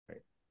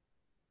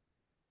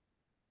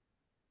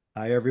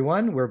Hi,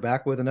 everyone. We're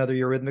back with another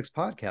Eurythmics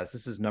podcast.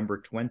 This is number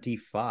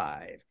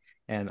 25.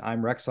 And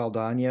I'm Rex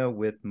Saldana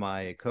with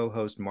my co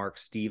host, Mark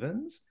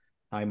Stevens.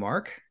 Hi,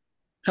 Mark.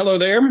 Hello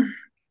there.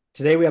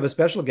 Today we have a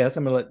special guest.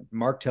 I'm going to let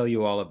Mark tell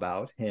you all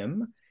about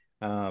him.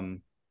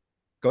 Um,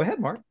 Go ahead,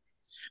 Mark.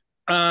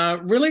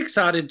 Really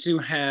excited to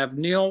have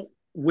Neal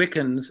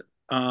Wickens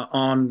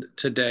on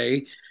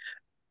today.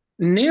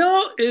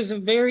 Neal is a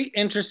very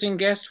interesting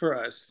guest for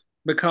us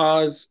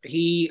because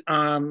he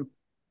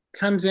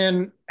comes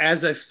in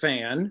as a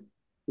fan,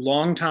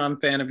 longtime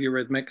fan of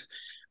Eurythmics,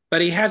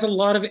 but he has a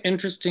lot of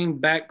interesting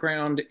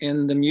background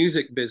in the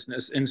music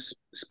business, and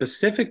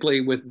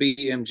specifically with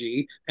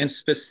BMG, and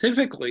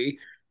specifically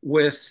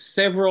with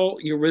several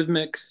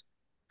Eurythmics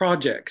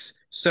projects.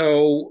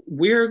 So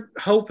we're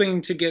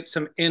hoping to get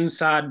some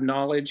inside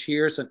knowledge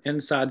here, some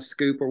inside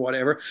scoop or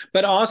whatever,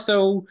 but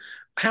also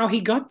how he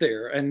got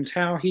there and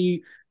how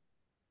he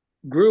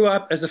grew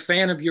up as a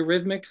fan of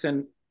Eurythmics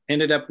and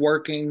ended up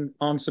working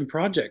on some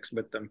projects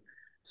with them.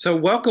 So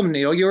welcome,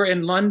 Neal. You're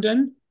in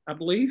London, I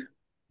believe.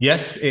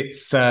 Yes,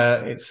 it's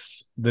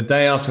the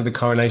day after the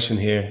coronation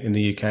here in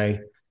the UK.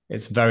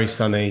 It's very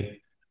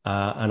sunny,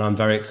 and I'm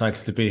very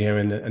excited to be here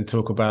and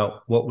talk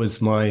about what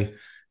was my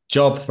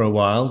job for a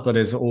while, but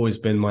has always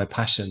been my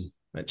passion,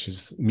 which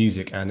is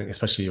music and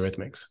especially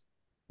Eurythmics.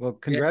 Well, Yeah.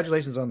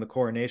 congratulations on the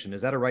coronation.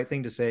 Is that a right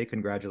thing to say?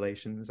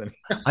 Congratulations. I mean,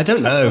 I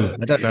don't know.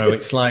 I don't know.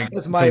 it's, It's like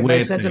that's it's a my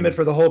weird sentiment thing.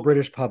 for the whole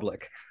British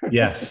public.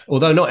 Yes,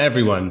 although not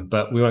everyone,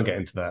 but we won't get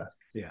into that.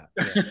 Yeah,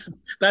 yeah. It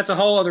That's a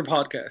whole other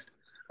podcast.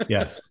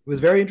 Yes. was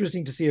very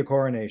interesting to see a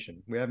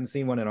coronation. We haven't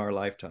seen one in our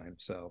lifetime.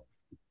 So,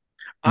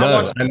 I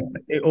No, watched. and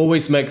it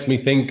always makes me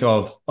think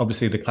of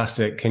obviously the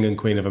classic King and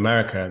Queen of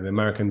America. The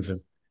Americans have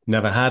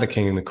never had a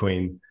king and a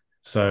queen.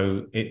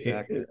 So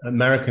exactly.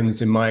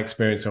 Americans, in my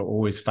experience, are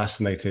always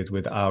fascinated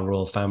with our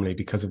royal family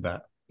because of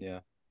that. Yeah,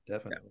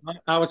 definitely.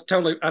 I was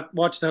totally. I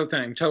watched the whole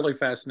thing. Totally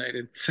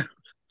fascinated. So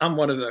I'm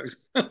one of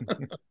those.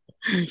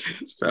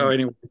 So Hmm.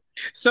 anyway,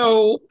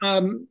 so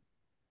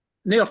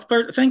Neal,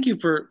 thank you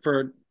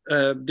for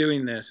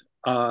doing this.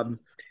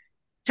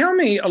 Tell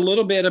me a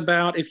little bit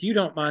about, if you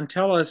don't mind,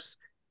 tell us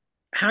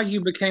how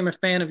you became a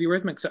fan of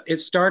Eurythmics. It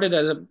started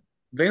at a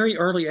very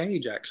early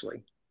age,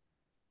 actually.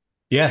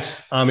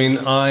 Yes, I mean,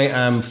 I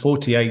am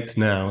 48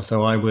 now,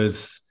 so I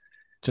was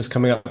just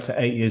coming up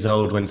to 8 years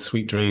old when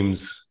Sweet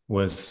Dreams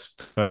was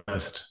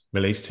first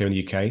released here in the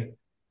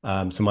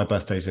UK. So my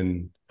birthday's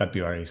in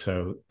February,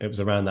 so it was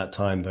around that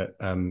time that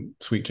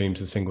Sweet Dreams,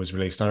 the single, was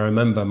released. And I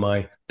remember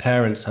my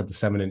parents had the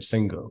 7-inch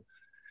single,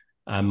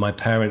 and my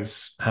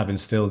parents have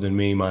instilled in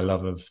me my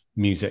love of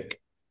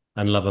music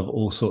and love of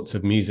all sorts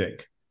of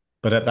music.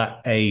 But at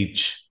that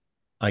age,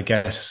 I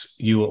guess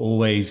you were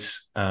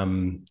always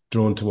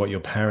drawn to what your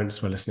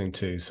parents were listening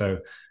to. So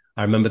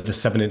I remember the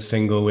 7-inch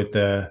single with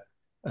the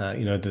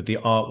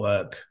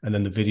artwork and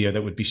then the video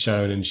that would be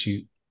shown. And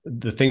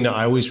the thing that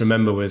I always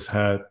remember was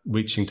her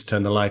reaching to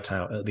turn the light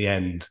out at the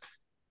end,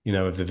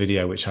 of the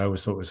video, which I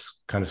always thought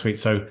was kind of sweet.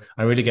 So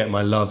I really get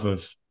my love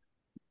of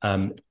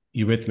um,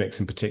 Eurythmics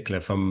in particular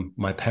from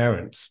my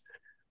parents.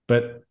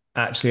 But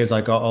actually, as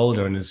I got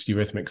older and as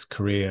Eurythmics'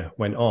 career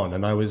went on,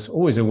 and I was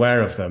always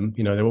aware of them,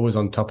 they're always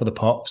on top of the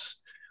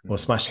pops or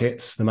Hmm. Smash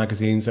Hits, the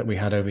magazines that we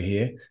had over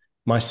here.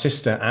 My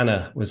sister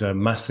Anna was a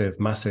massive,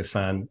 massive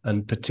fan,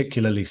 and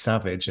particularly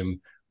Savage and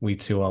We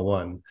Two Are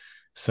One.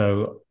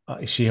 So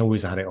she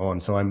always had it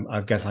on. So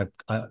I guess I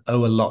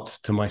owe a lot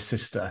to my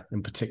sister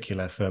in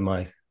particular for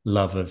my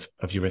love of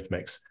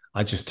Eurythmics.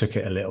 I just took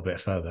it a little bit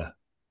further.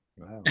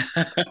 Wow,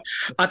 that's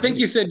I think great.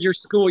 you said your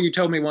school, you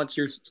told me once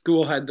your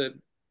school had the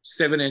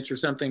 7-inch or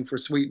something for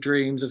Sweet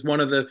Dreams as one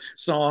of the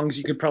songs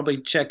you could probably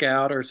check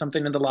out or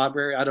something in the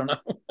library. I don't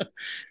know.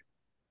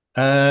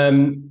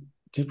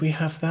 Did we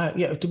have that?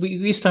 Yeah, we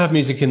used to have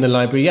music in the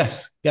library?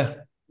 Yes, yeah.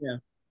 Yeah.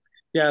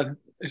 Yeah.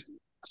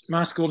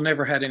 My school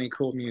never had any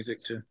cool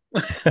music to.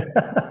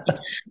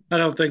 I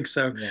don't think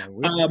so. Yeah,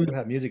 we Um, do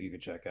have music you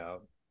could check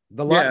out.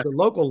 yeah. The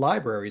local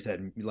libraries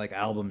had like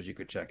albums you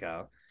could check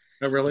out.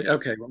 Oh, really?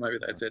 Okay. Well, maybe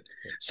that's it.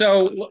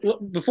 So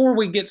before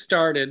we get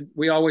started,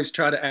 we always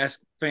try to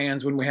ask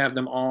fans when we have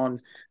them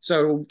on.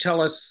 So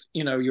tell us,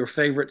 your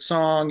favorite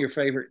song, your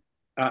favorite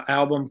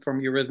album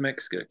from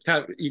Eurythmics.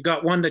 You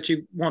got one that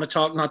you want to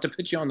talk, not to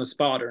put you on the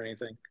spot or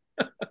anything.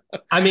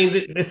 I mean,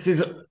 this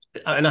is,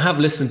 and I have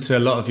listened to a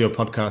lot of your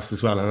podcasts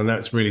as well, and I know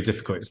it's really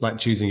difficult. It's like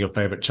choosing your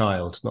favorite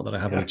child. Not that I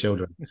have any Yeah,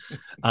 children.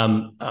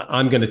 I'm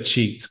going to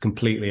cheat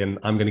completely, and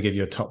I'm going to give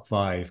you a top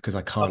five because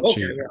I can't Oh,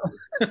 okay. choose.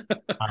 Yeah.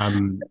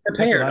 that's what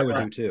Prepared. I All would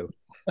right. do too.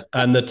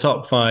 And the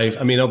top five,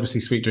 I mean, obviously,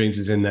 Sweet Dreams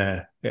is in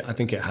there. I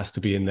think it has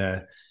to be in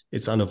there.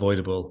 It's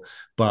unavoidable.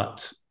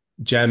 But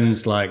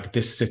gems like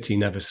This City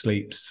Never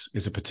Sleeps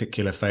is a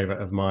particular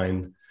favorite of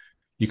mine.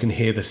 You can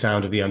hear the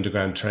sound of the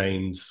underground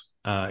trains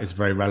is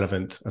very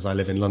relevant as I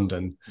live in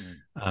London.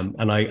 Mm.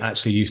 And I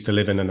actually used to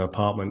live in an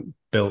apartment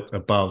built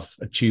above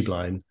a tube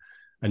line.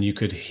 and you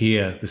could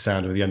hear the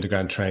sound of the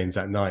underground trains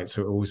at night.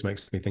 So it always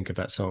makes me think of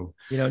that song.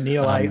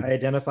 Neal, I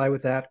identify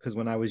with that because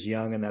when I was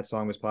young and that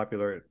song was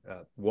popular,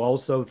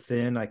 walls so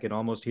thin I could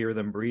almost hear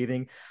them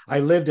breathing. I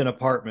lived in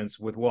apartments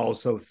with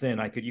walls so thin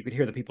you could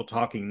hear the people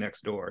talking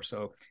next door.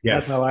 So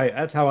yes,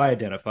 that's how I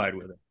identified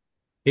with it.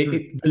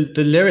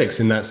 The lyrics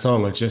in that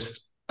song are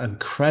just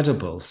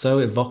incredible, so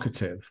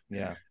evocative.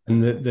 Yeah,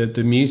 and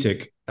the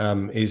music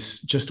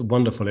is just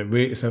wonderful.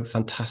 It's a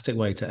fantastic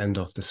way to end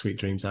off the Sweet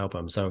Dreams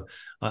album. So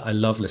I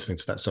love listening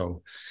to that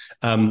song.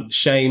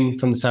 Shame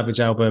from the Savage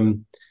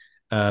album.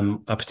 I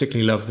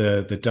particularly love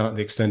the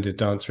extended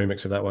dance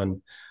remix of that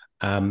one.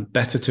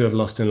 Better to Have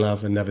Lost in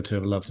Love and Never to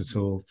Have Loved at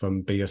All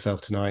from Be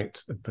Yourself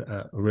Tonight,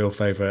 a real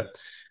favorite.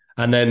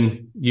 And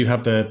then you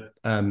have the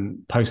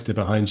poster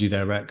behind you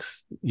there,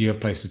 Rex. You Have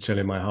Placed a Chill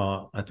in My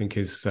Heart, I think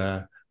is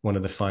one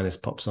of the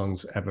finest pop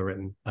songs ever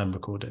written and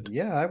recorded.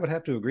 Yeah, I would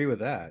have to agree with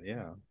that.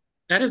 Yeah.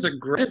 That is a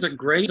great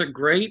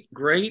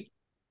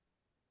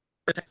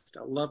text.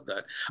 I love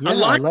that. Yeah,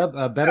 I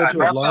love Better to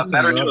Have Lost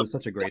in Love is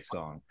such a great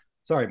song.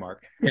 Sorry,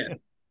 Mark. Yeah.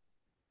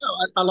 No,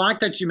 I like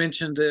that you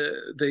mentioned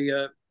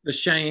the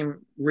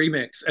Shame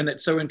remix, and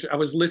it's so I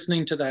was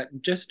listening to that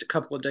just a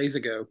couple of days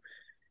ago,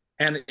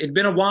 and it'd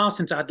been a while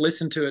since I'd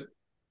listened to it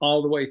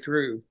all the way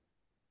through,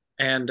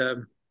 and it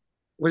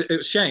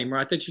was Shame,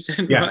 right? That you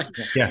said, yeah, right?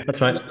 Yeah,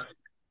 that's right.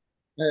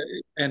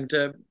 And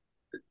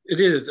it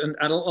is, and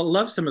I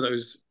love some of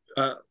those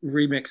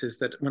remixes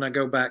that when I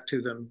go back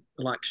to them,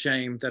 like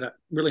Shame, that I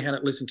really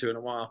hadn't listened to in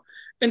a while.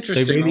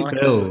 Interesting.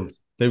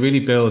 They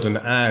really build and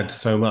add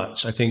so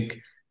much. I think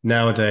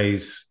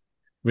nowadays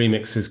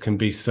remixes can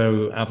be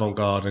so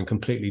avant-garde and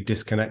completely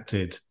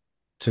disconnected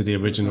to the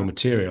original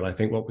material. I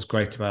think what was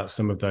great about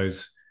some of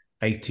those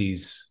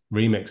 80s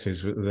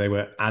remixes, they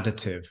were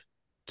additive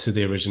to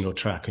the original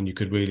track and you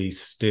could really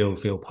still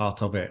feel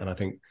part of it. And I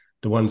think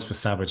the ones for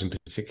Savage in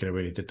particular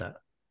really did that.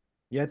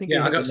 Yeah, I think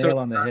you hit the nail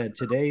on the head.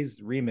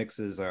 Today's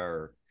remixes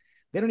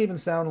they don't even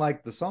sound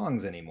like the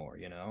songs anymore,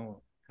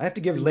 I have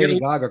to give Lady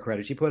Gaga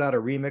credit. She put out a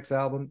remix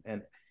album,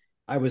 and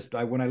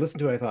when I listened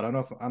to it, I thought, I don't know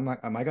if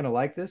am I going to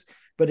like this?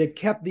 But it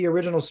kept the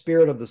original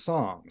spirit of the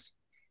songs,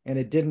 and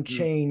it didn't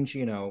change,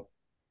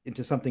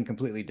 into something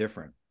completely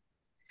different.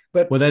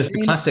 But there's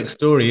the classic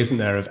story, isn't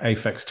there, of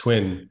Aphex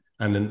Twin,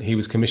 and then he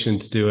was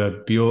commissioned to do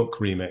a Bjork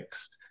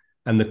remix,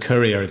 and the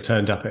courier had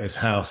turned up at his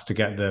house to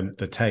get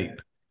the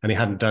tape, and he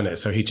hadn't done it,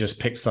 so he just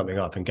picked something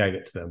up and gave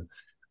it to them,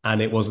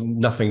 and it was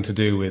nothing to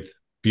do with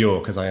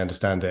Bjork, as I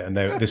understand it, and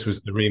this was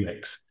the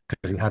remix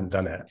because he hadn't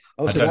done it.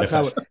 Oh, so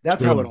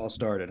that's how it all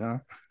started, huh?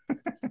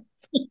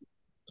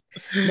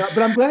 No,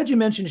 but I'm glad you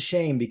mentioned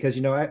Shame because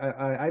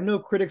I know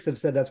critics have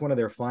said that's one of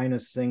their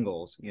finest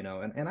singles,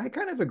 and I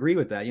kind of agree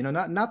with that.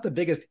 Not the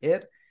biggest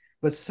hit,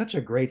 but such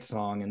a great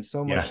song and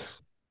so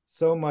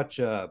much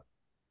to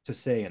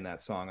say in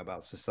that song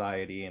about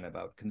society and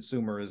about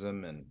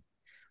consumerism and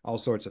all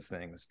sorts of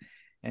things,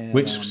 and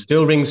which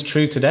still rings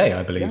true today,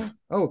 I believe. Yeah.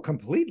 Oh,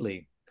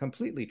 completely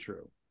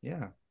true.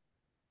 Yeah.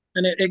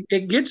 And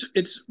it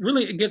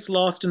gets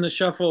lost in the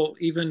shuffle.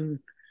 Even,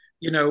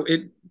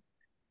 it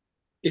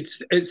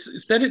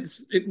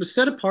was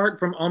set apart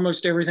from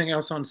almost everything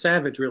else on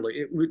Savage. Really,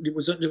 it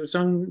was its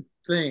own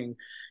thing,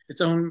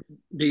 its own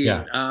being.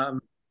 Yeah.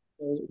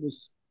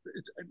 It's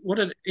what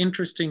an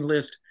interesting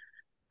list.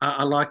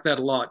 I like that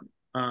a lot.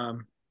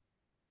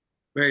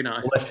 Very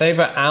nice. Well, my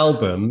favorite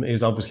album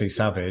is obviously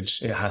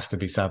Savage. It has to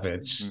be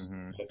Savage.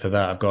 Mm-hmm. For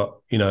that, I've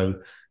got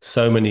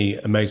so many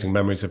amazing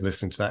memories of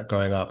listening to that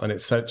growing up, and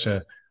it's such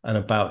an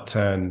about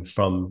turn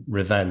from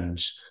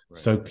Revenge, right.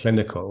 So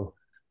clinical.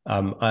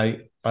 I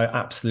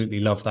absolutely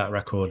love that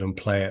record and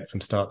play it from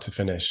start to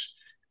finish.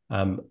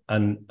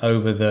 And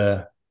over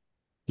the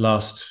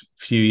last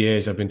few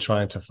years, I've been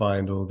trying to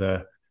find all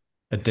the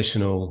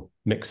additional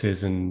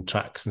mixes and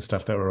tracks and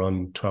stuff that were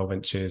on 12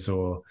 inches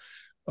or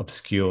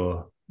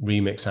obscure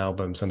remix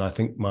albums, and I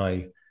think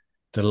my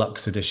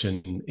deluxe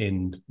edition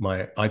in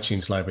my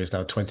iTunes library is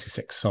now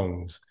 26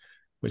 songs,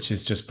 which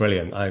is just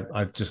brilliant.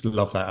 I just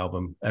love that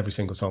album. Every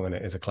single song in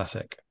it is a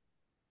classic.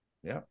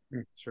 Yeah,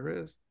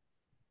 sure is.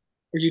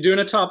 Are you doing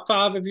a top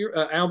 5 of your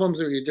albums,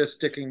 or are you just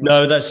sticking with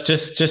No, that's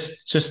just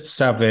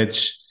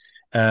Savage.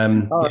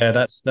 Yeah,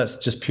 that's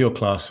just pure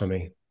class for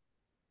me.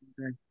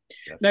 Okay.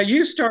 Now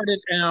you started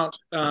out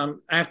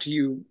after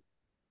you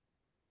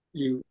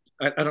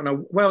I don't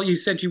know. Well, you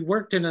said you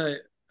worked in a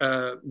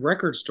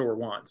record store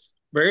once,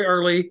 very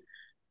early.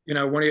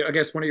 I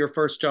guess one of your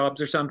first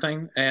jobs or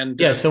something. And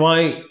so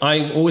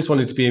I always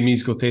wanted to be a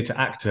musical theatre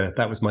actor.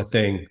 That was my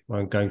thing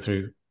when going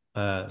through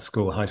high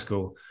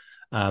school.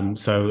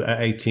 So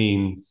at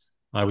 18,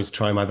 I was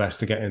trying my best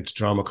to get into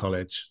drama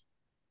college.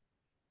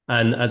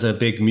 And as a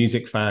big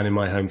music fan in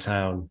my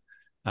hometown,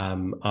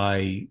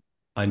 I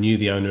knew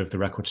the owner of the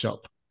record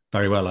shop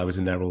very well. I was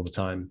in there all the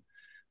time.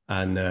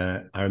 And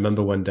I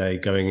remember one day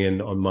going in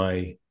on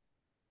my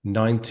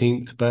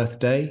 19th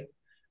birthday.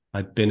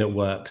 I'd been at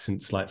work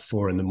since like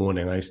 4 a.m.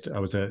 I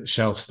was a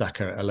shelf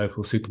stacker at a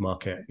local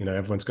supermarket.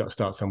 Everyone's got to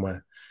start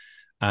somewhere.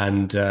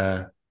 And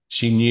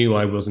she knew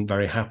I wasn't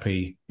very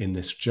happy in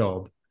this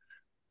job.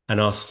 and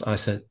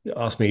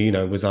asked me,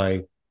 was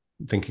I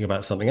thinking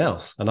about something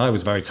else? And I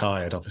was very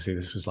tired. Obviously,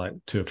 this was like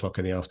 2 o'clock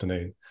in the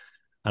afternoon.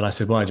 And I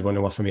said, why, do you want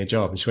to offer me a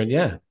job? And she went,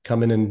 yeah,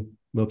 come in and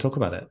we'll talk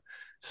about it.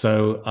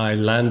 So I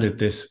landed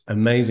this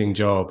amazing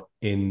job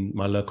in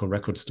my local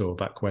record store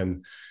back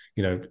when,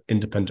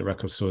 independent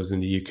record stores in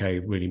the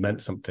UK really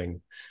meant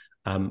something.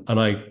 And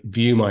I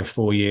view my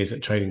 4 years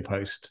at Trading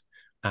Post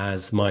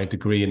as my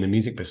degree in the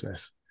music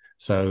business.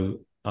 So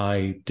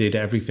I did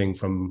everything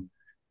from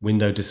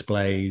window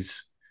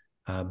displays,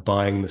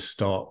 buying the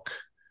stock,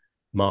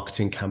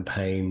 marketing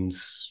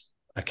campaigns,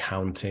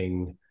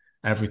 accounting,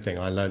 everything.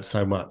 I learned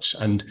so much.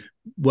 And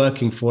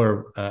working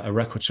for a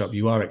record shop,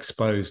 you are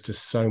exposed to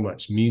so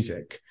much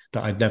music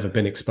that I'd never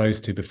been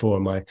exposed to before.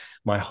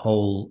 My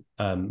whole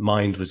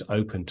mind was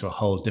open to a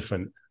whole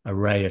different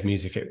array of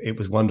music. It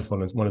was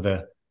wonderful, and one of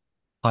the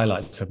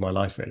highlights of my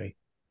life, really.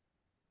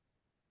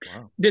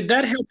 Wow. Did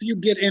that help you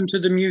get into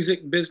the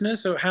music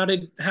business, or how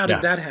did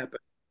that happen?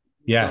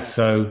 Yeah.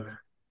 So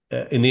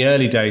in the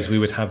early days, we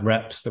would have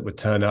reps that would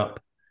turn up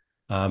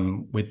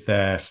with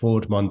their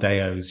Ford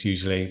Mondeos,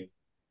 usually,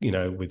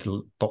 with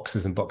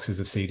boxes and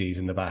boxes of CDs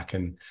in the back,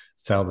 and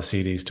sell the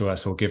CDs to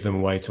us or give them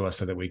away to us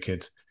so that we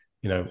could,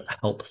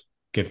 help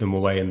give them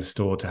away in the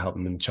store to help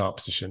them in chart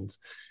positions.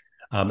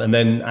 And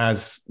then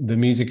as the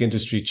music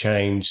industry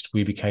changed,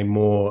 we became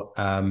more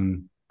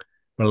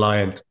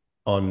reliant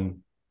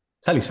on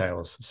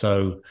telesales.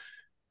 So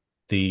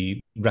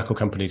the record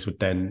companies would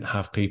then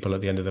have people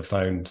at the end of the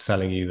phone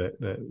selling you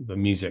the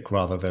music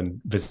rather than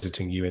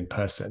visiting you in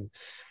person.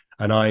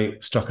 And I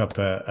struck up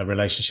a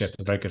relationship,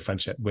 a very good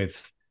friendship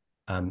with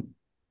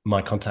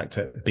my contact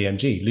at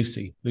BMG,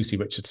 Lucy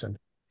Richardson.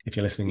 If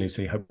you're listening,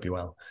 Lucy, hope you're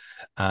well.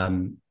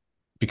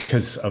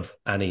 Because of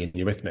Annie and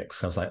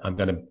Eurythmics, I was like, I'm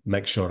going to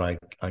make sure I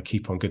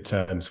keep on good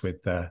terms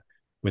with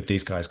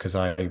these guys because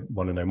I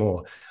want to know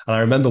more. And I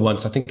remember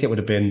once, I think it would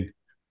have been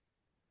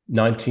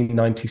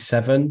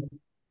 1997,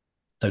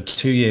 so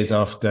 2 years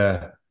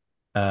after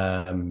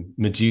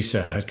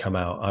Medusa had come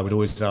out, I would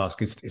always ask,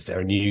 is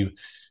there a new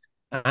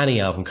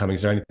Annie album coming?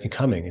 Is there anything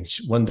coming? And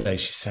one day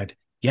she said,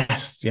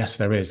 yes,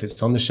 there is.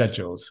 It's on the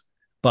schedules.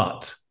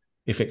 But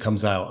if it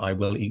comes out, I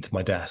will eat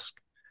my desk,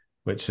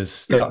 which has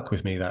stuck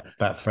with me,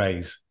 that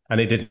phrase. And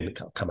it didn't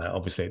come out,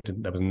 obviously.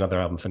 There was another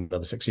album for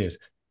another 6 years.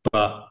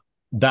 But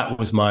that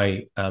was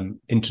my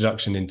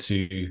introduction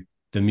into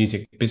the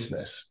music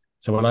business.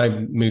 So when I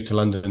moved to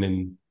London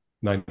in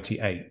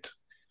 98,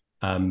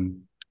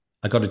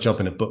 I got a job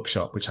in a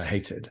bookshop, which I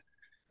hated.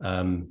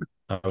 I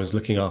was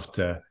looking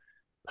after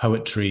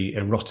poetry,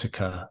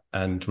 erotica,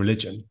 and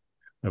religion,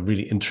 a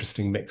really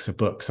interesting mix of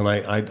books. And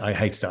I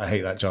hated it. I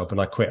hate that job. And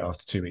I quit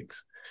after 2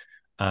 weeks.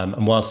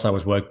 And whilst I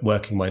was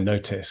working my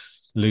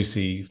notice,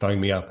 Lucy phoned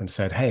me up and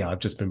said, hey, I've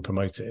just been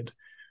promoted.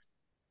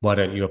 Why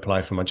don't you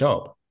apply for my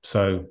job?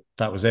 So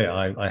that was it.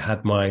 I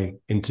had my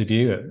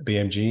interview at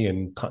BMG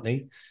in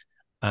Putney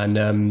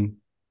and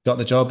got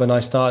the job. And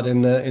I started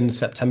in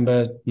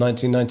September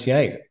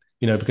 1998,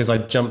 because I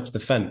jumped the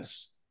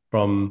fence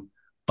from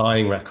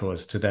buying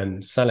records to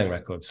then selling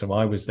records. So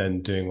I was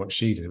then doing what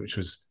she did, which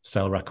was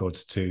sell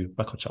records to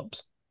record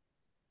shops.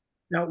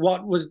 Now,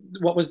 what was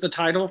the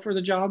title for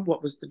the job?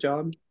 What was the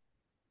job?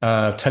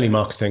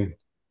 Telemarketing.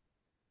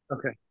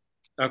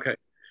 Okay.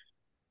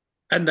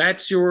 And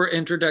that's your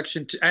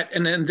introduction to,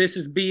 and then this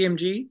is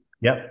BMG?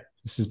 Yep,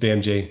 this is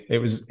BMG. It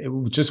was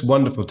just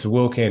wonderful to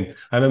walk in.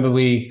 I remember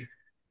we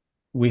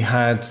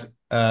had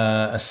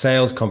a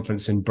sales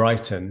conference in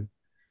Brighton.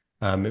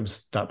 That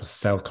was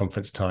sales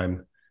conference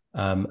time.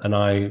 And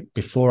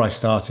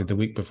the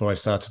week before I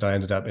started, I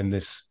ended up in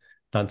this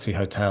fancy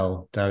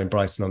hotel down in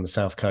Brighton on the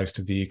south coast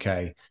of the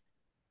UK,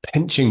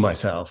 pinching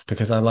myself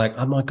because I'm like,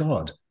 oh my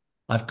God,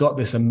 I've got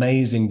this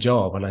amazing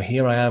job. And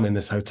here I am in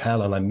this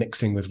hotel and I'm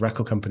mixing with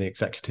record company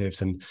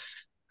executives. And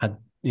at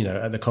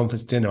the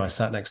conference dinner, I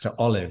sat next to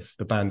Olive,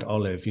 the band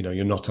Olive,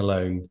 You're Not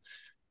Alone,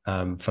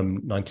 from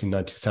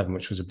 1997,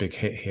 which was a big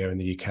hit here in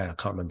the UK. I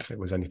can't remember if it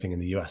was anything in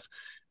the US.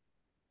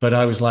 But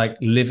I was like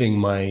living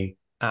my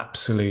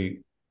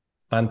absolute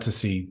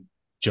fantasy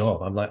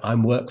job. I'm like,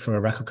 I'm work for a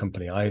record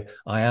company. I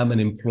am an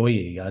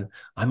employee, and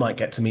I might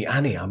get to meet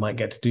Annie. I might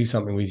get to do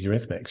something with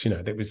Eurythmics.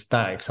 It was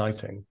that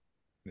exciting.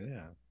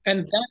 Yeah.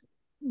 And that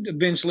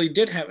eventually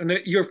did happen.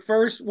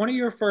 One of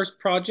your first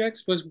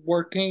projects was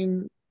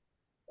working.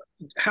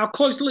 How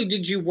closely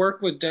did you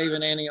work with Dave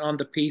and Annie on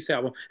the Peace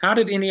album? How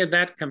did any of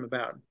that come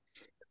about?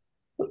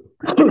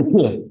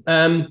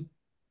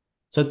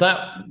 So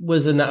that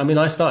was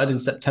I started in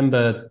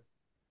September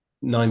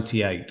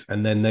 98,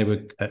 and then they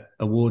were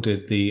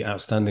awarded the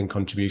Outstanding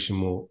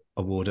Contribution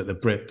Award at the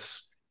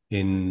Brits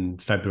in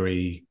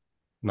February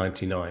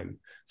 99.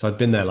 So I'd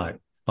been there like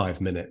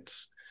 5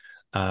 minutes.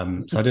 So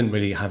I didn't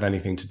really have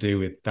anything to do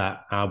with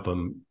that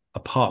album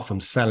apart from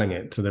selling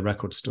it to the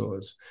record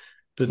stores.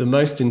 But the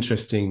most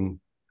interesting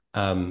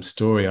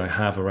story I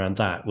have around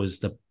that was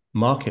the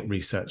market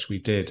research we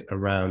did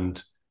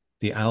around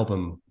the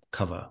album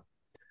cover.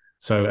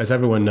 So as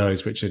everyone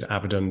knows, Richard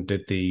Avedon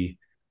did the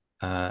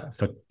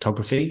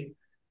photography.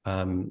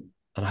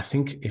 and I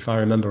think if I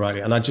remember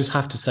rightly, and I just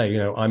have to say,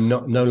 I'm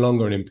no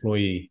longer an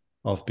employee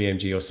of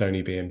BMG or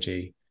Sony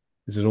BMG.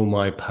 This is all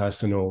my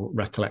personal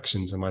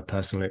recollections and my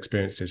personal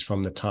experiences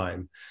from the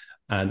time.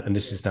 And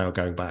this is now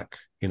going back,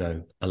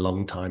 a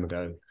long time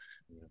ago,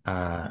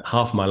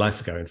 half my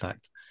life ago, in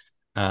fact.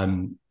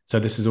 So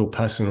this is all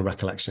personal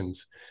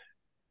recollections.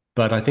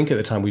 But I think at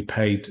the time we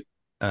paid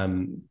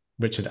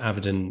Richard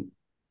Avedon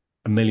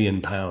 £1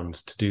 million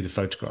to do the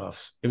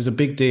photographs. It was a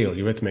big deal.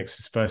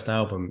 Eurythmics' first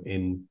album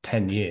in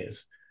 10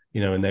 years,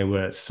 and they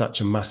were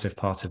such a massive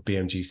part of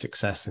BMG's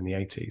success in the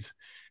 80s.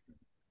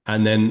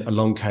 And then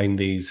along came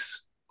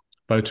these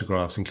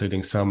photographs,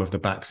 including some of the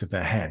backs of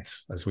their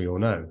heads, as we all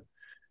know.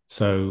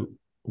 So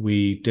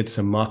we did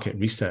some market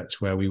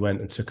research where we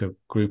went and took a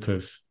group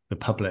of the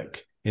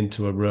public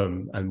into a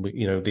room, and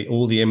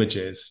all the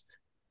images,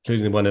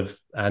 including the one of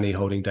Annie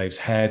holding Dave's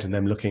head and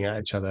them looking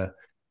at each other,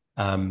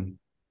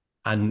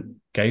 and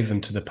gave them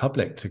to the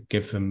public to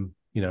give them,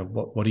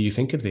 what do you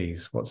think of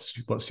these?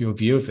 What's your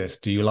view of this?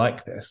 Do you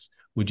like this?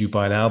 Would you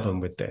buy an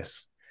album with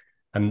this?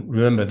 And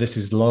remember, this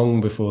is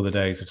long before the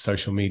days of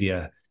social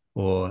media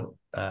or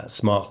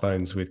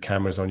smartphones with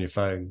cameras on your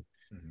phone.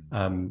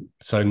 Mm-hmm.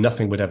 So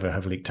nothing would ever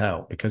have leaked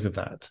out because of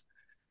that.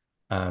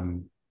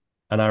 And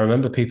I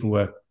remember people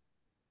were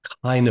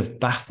kind of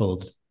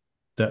baffled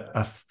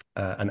that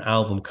an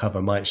album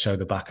cover might show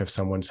the back of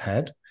someone's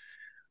head.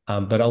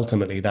 But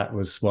ultimately, that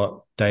was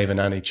what Dave and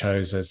Annie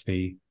chose as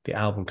the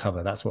album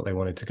cover. That's what they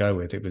wanted to go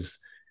with. It was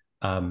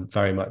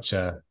very much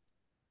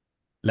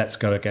let's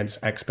go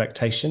against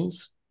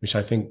expectations, which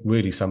I think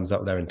really sums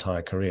up their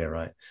entire career,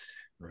 right?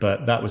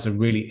 But that was a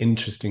really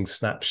interesting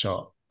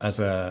snapshot as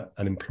an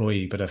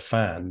employee, but a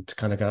fan, to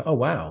kind of go, oh,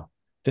 wow,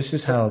 this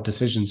is how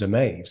decisions are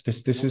made.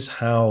 This is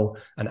how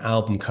an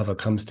album cover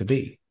comes to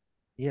be.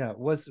 Yeah,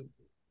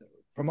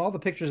 from all the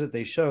pictures that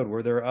they showed,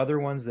 were there other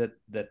ones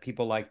that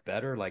people liked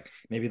better? Like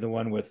maybe the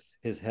one with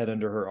his head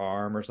under her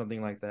arm or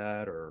something like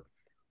that? Or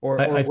were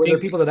there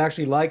people that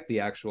actually liked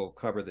the actual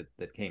cover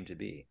that came to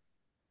be?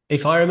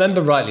 If I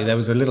remember rightly, there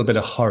was a little bit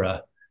of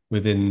horror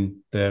within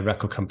the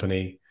record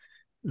company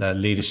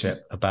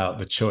leadership about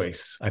the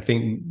choice. I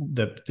think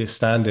the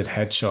standard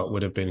headshot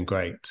would have been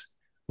great,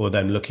 or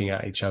them looking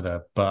at each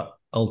other. But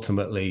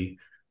ultimately,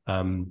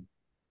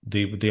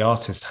 the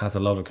artist has a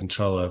lot of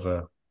control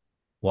over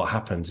what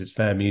happens. It's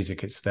their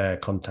music, it's their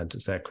content,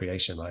 it's their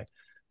creation, right?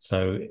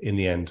 So in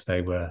the end,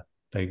 they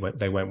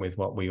went with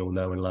what we all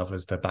know and love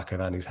as the back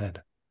of Annie's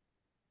head.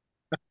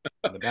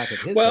 The back of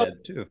his head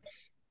too.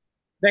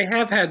 They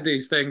have had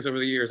these things over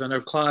the years. I know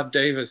Clive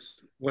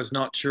Davis was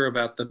not sure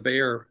about the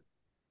Bear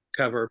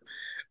cover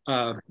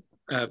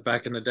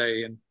back in the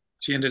day, and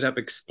she ended up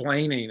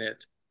explaining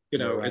it,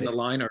 right, in the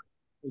liner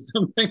or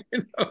something.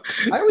 I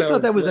always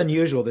thought that was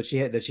unusual that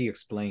she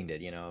explained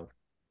it. Yeah,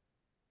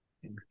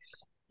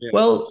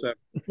 well,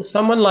 for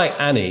someone like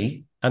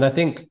Annie, and I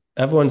think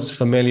everyone's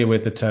familiar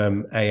with the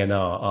term A&R,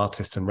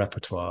 artist and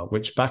repertoire,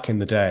 which back in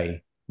the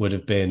day would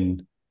have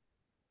been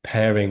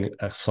pairing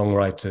a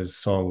songwriter's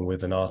song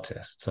with an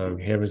artist. So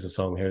here is a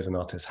song, here's an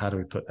artist. How do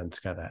we put them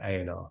together?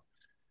 A&R.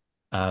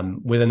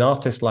 With an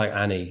artist like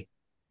Annie,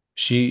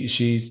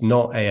 she's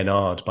not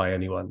A&R'd by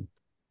anyone.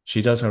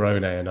 She does her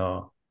own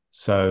A&R.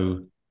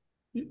 So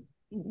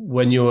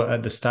when you're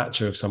at the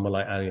stature of someone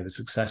like Annie, the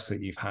success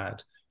that you've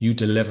had, you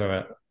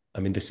deliver. I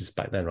mean, this is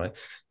back then, right?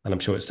 And I'm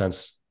sure it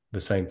stands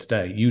the same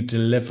today. You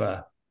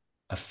deliver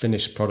a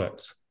finished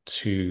product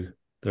to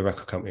the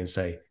record company and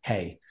say,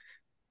 hey,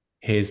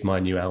 here's my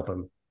new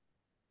album,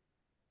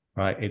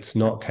 right? It's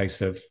not a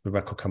case of the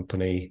record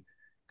company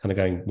kind of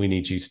going, we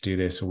need you to do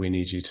this or we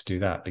need you to do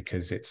that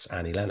because it's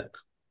Annie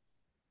Lennox.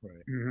 Right.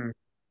 Mm-hmm.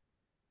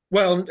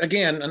 Well,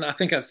 again, and I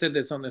think I've said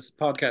this on this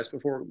podcast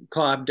before,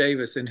 Clive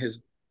Davis in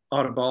his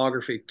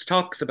autobiography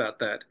talks about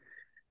that,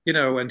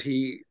 and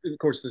he, of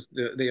course,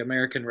 the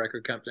American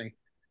record company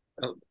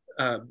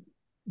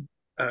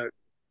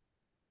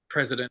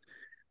president,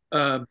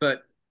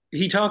 but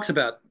he talks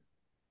about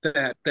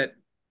that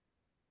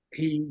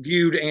he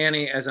viewed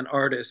Annie as an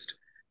artist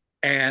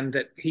and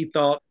that he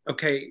thought,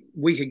 okay,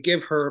 we could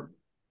give her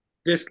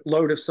this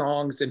load of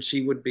songs and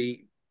she would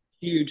be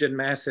huge and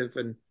massive.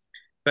 And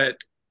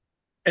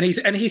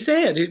he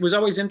said it was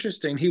always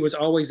interesting. He was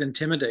always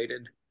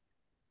intimidated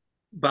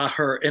by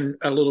her in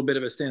a little bit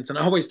of a sense. And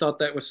I always thought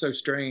that was so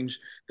strange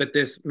that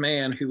this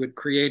man who had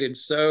created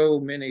so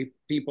many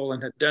people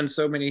and had done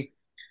so many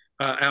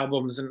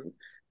albums and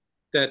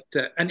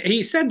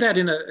he said that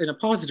in a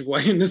positive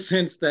way, in the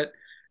sense that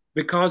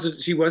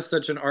because she was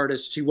such an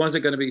artist, she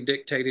wasn't going to be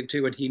dictated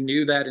to, and he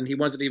knew that, and he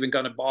wasn't even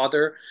going to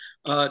bother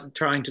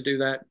trying to do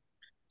that.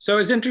 So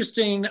it's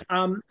interesting.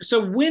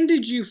 So when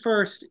did you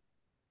first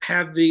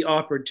have the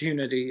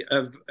opportunity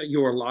of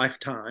your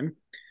lifetime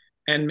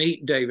and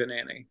meet Dave and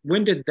Annie?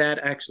 When did that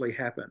actually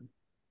happen?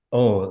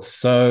 Oh,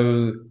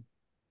 so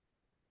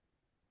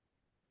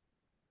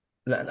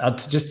I'll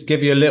just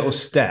give you a little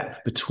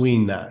step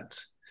between that.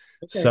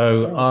 Okay.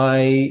 So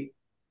I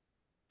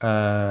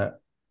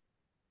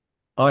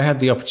had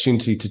the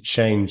opportunity to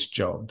change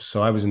jobs.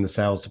 So I was in the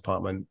sales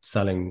department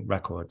selling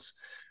records.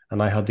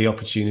 and I had the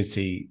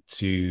opportunity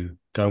to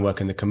go and work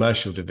in the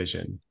commercial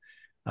division,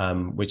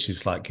 which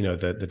is like, you know,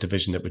 the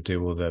division that would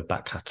do all the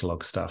back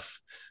catalog stuff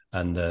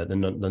and the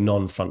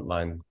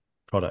non-frontline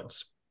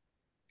products,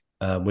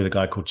 with a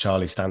guy called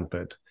Charlie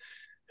Stanford,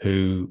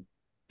 who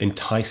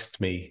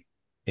enticed me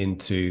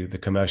into the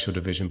commercial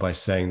division by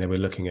saying they were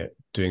looking at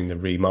doing the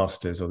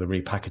remasters or the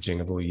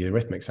repackaging of all the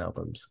Eurythmics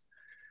albums.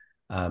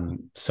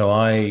 So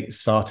I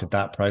started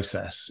that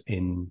process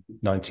in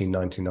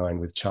 1999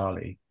 with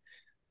Charlie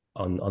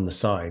on the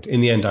side. In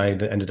the end, I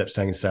ended up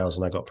staying in sales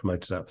and I got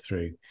promoted up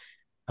through.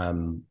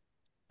 And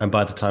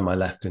by the time I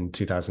left in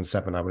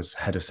 2007, I was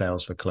head of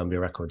sales for Columbia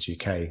Records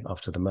UK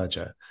after the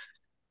merger.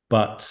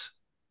 But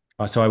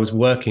so I was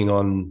working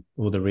on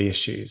all the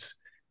reissues.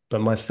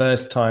 But my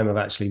first time of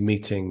actually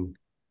meeting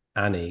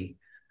Annie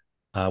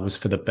was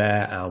for the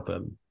Bear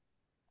album.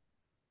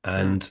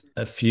 And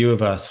a few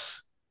of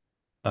us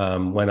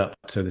went up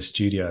to the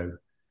studio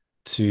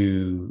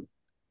to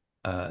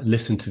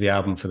listen to the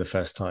album for the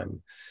first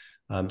time.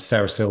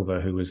 Sarah Silver,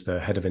 who was the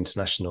head of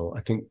international,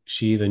 I think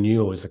she either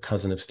knew or was the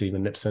cousin of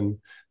Stephen Lipson,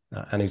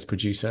 Annie's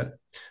producer.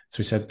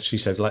 So she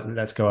said,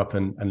 let's go up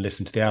and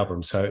listen to the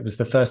album. So it was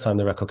the first time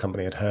the record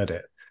company had heard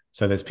it.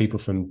 So there's people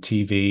from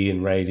TV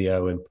and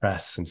radio and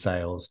press and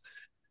sales.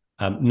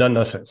 None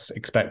of us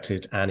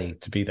expected Annie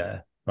to be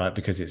there, right?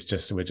 Because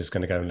we're just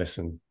going to go and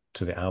listen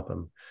to the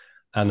album.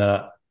 And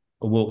I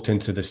walked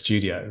into the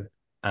studio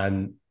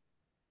and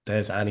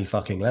there's Annie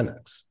fucking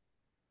Lennox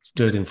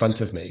stood in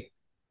front of me.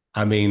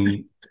 I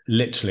mean,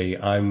 literally,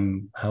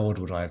 how old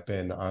would I have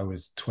been? I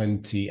was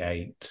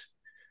 28,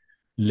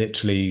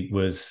 literally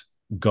was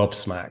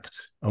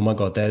gobsmacked. Oh my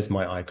God, there's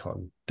my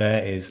icon.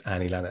 There is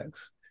Annie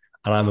Lennox.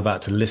 And I'm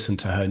about to listen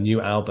to her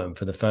new album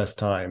for the first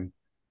time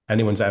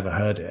anyone's ever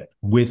heard it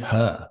with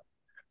her.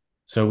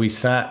 So we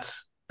sat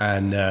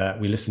and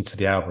we listened to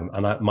the album,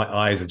 and my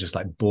eyes are just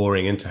like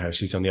boring into her.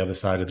 She's on the other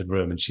side of the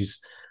room, and she's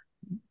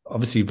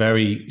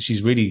obviously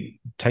she's really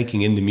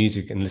taking in the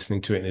music and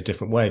listening to it in a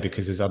different way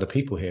because there's other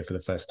people here for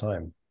the first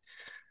time.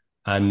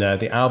 And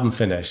the album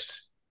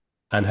finished,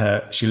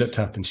 and she looked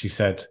up and she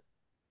said,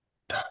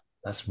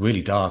 "That's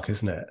really dark,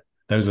 isn't it?"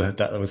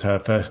 That was her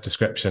first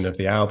description of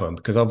the album,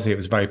 because obviously it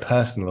was very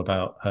personal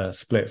about her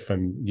split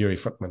from Yuri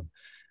Fruckman.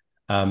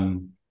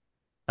 And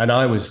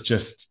I was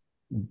just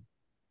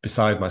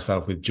beside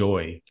myself with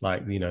joy.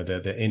 Like, you know,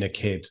 the inner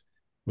kid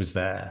was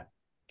there,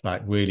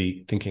 like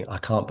really thinking, I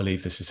can't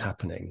believe this is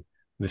happening.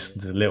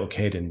 The little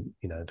kid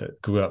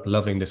that grew up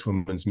loving this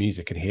woman's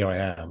music, and here I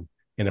am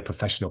in a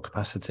professional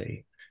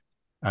capacity.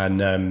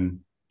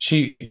 And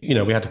she,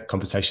 we had a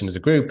conversation as a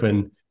group,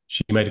 and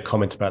she made a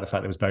comment about the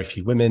fact there was very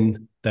few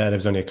women there. There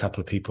was only a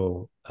couple of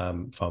people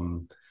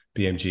from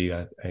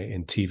BMG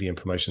in TV and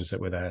promotions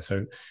that were there.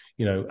 So,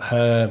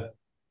 her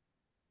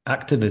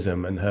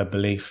activism and her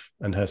belief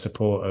and her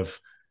support of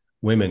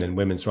women and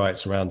women's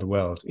rights around the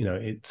world,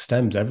 it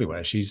stems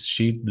everywhere.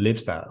 She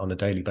lives that on a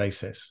daily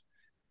basis.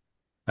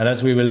 And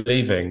as we were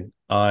leaving,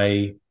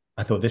 I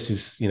thought, this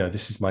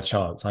is my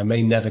chance. I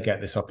may never get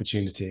this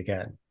opportunity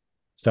again.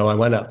 So I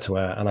went up to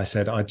her and I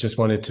said, I just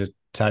wanted to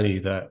tell you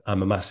that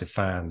I'm a massive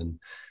fan, and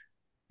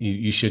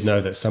you should know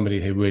that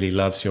somebody who really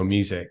loves your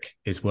music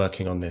is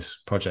working on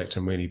this project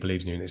and really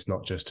believes in you, and it's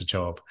not just a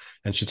job.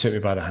 And she took me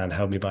by the hand,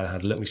 held me by the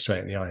hand, looked me straight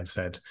in the eye and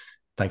said,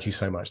 thank you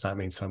so much. That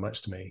means so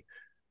much to me.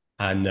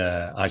 And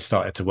I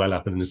started to well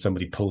up, and then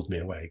somebody pulled me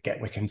away.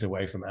 Get Wickens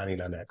away from Annie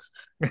Lennox.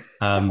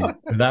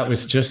 That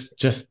was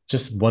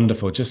just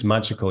wonderful, just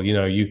magical.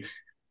 You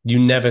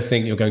never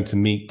think you're going to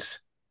meet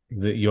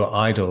your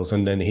idols,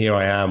 and then here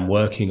I am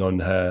working on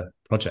her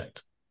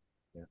project.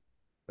 Yeah,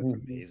 that's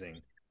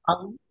amazing.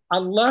 I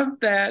love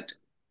that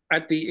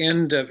at the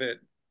end of it,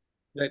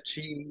 that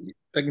she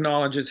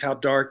acknowledges how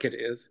dark it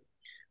is.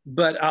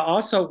 But I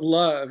also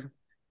love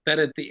that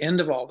at the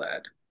end of all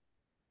that,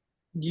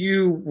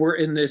 you were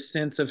in this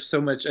sense of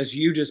so much, as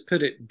you just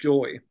put it,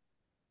 joy.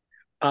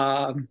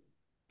 And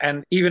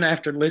even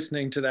after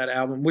listening to that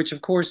album, which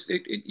of course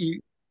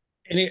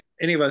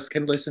any of us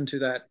can listen to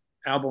that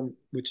album,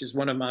 which is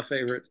one of my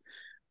favorites,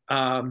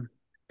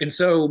 in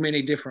so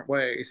many different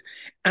ways.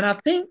 And I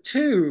think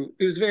too,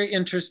 it was very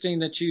interesting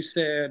that you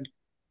said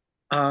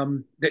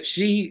that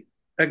she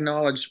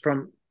acknowledged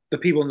from the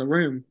people in the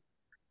room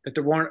that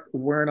there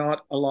were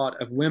not a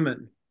lot of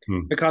women,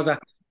 because I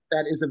think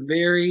that is a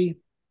very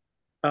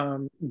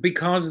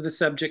because of the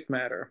subject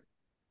matter.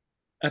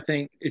 I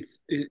think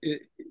it's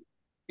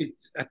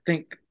I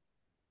think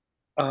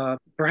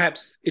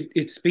perhaps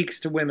it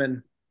speaks to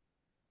women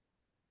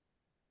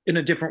in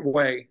a different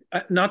way.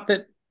 Not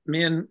that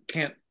men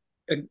can't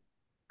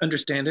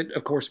understand it,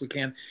 of course we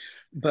can,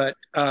 but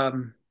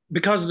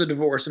because of the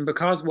divorce and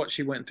because of what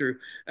she went through,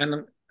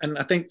 and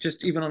I think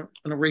just even on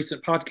a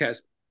recent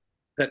podcast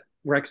that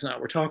Rex and I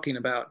were talking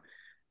about,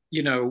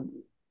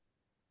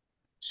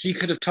 she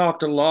could have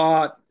talked a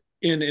lot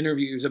in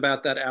interviews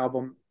about that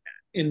album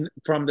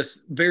from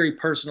this very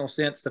personal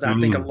sense that I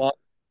think a lot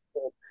of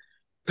people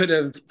could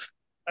have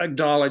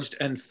acknowledged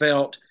and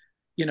felt,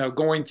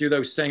 going through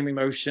those same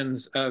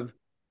emotions of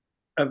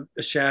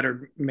a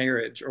shattered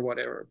marriage or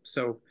whatever.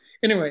 So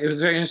anyway, it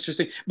was very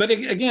interesting. But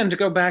again, to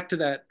go back to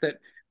that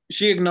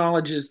she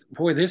acknowledges,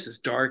 boy, this is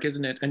dark,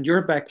 isn't it? And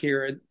you're back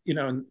here,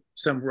 in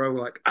some row,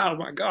 like, oh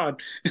my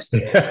God.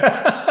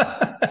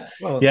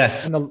 Well,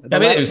 yes. and the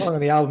last song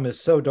on the album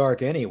is so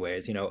dark,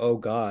 anyways. Oh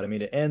God, I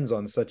mean, it ends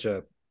on such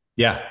a.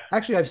 Yeah.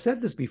 Actually, I've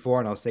said this before,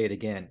 and I'll say it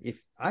again.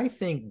 If I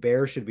think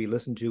Bear should be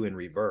listened to in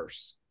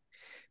reverse,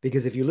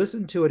 because if you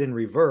listen to it in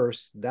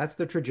reverse, that's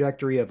the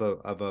trajectory of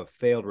a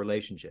failed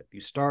relationship.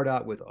 You start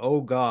out with,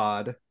 oh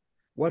God,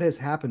 what has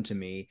happened to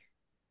me?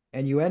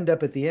 And you end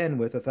up at the end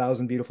with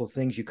 1,000 beautiful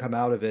things. You come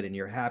out of it and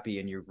you're happy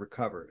and you've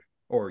recovered.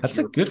 Or that's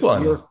a good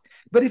one.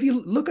 But if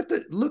you look at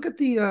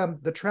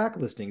the track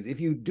listings,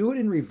 if you do it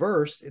in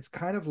reverse, it's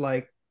kind of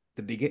like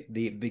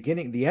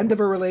the end of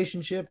a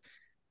relationship,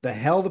 the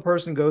hell the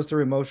person goes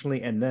through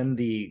emotionally, and then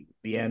the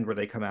end where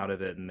they come out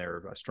of it and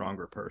they're a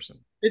stronger person.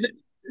 Is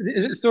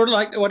it sort of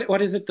like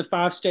what is it, the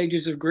 5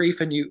 stages of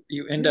grief, and you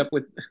end up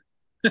with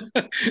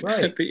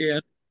right at the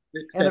end?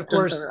 And of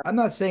course, I'm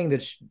not saying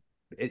that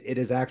it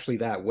is actually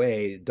that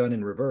way done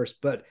in reverse,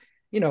 but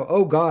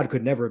oh God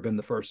could never have been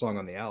the first song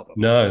on the album.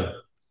 No.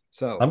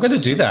 So I'm going to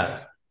do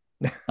that.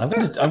 I'm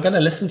going to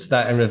listen to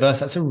that in reverse.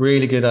 That's a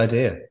really good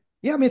idea.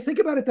 Yeah, I mean, think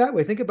about it that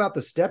way. Think about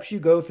the steps you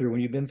go through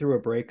when you've been through a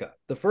breakup.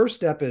 The first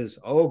step is,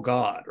 oh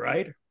God,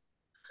 right?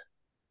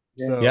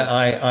 Yeah,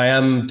 I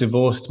am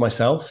divorced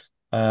myself.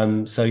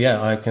 So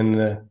yeah, I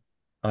can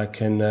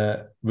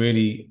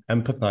really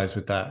empathize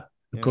with that.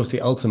 Of course,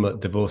 the ultimate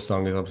divorce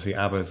song is obviously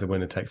ABBA's "The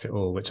Winner Takes It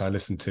All," which I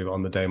listened to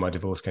on the day my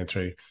divorce came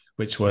through,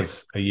 which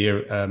was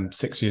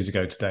 6 years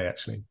ago today,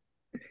 actually.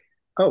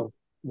 Oh,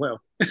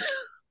 well.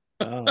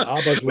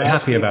 ABBA's We're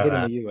happy about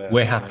that.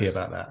 We're happy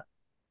about that.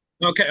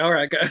 Okay, all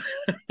right.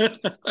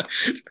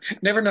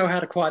 Never know how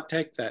to quite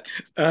take that,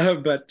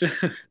 but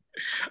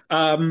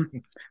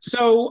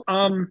so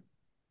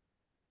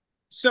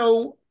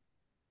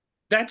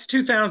that's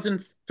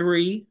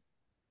 2003.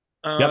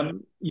 Yep.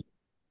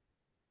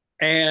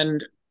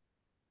 And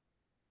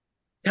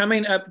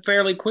coming up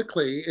fairly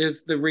quickly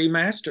is the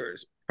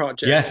remasters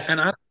project. Yes.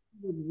 And I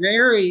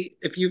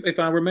if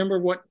I remember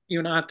what you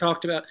and I have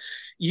talked about,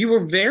 you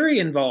were very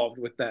involved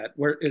with that.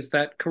 Is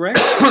that correct?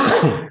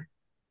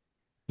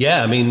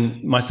 Yeah, I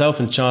mean, myself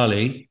and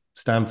Charlie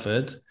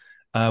Stanford,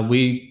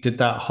 we did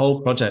that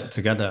whole project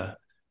together,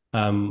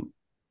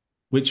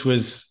 which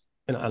was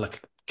like a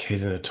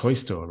kid in a toy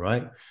store,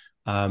 right?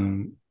 I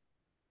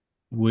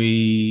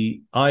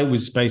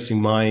was basing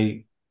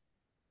my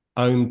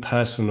own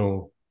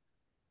personal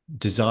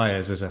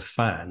desires as a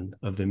fan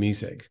of the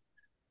music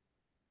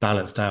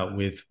balanced out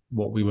with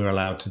what we were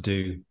allowed to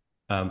do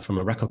from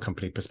a record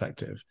company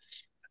perspective.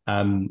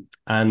 And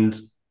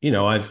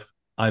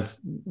I've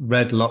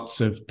read lots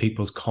of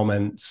people's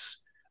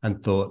comments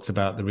and thoughts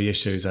about the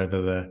reissues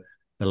over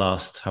the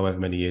last however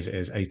many years it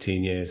is,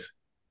 18 years.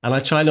 And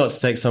I try not to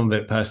take some of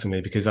it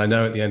personally, because I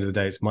know at the end of the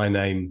day it's my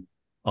name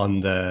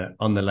on the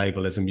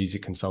label as a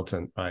music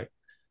consultant, right?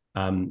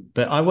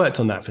 But I worked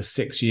on that for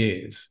 6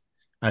 years.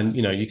 And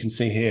you can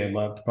see here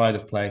my pride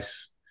of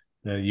place,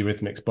 the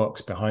Eurythmics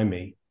box behind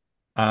me.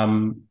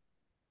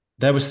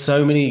 There were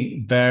so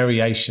many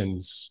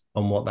variations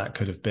on what that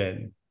could have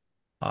been.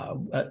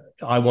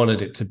 I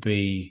wanted it to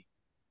be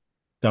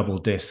double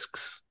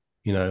discs,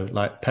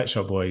 like Pet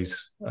Shop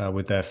Boys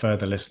with their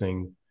Further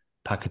Listening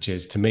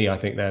packages. To me, I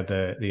think they're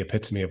the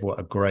epitome of what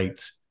a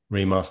great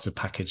remastered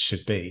package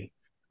should be.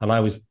 And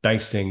I was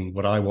basing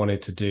what I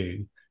wanted to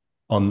do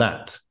on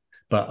that,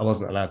 but I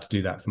wasn't allowed to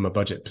do that from a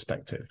budget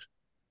perspective.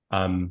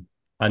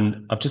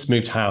 And I've just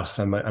moved house.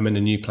 I'm in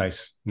a new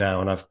place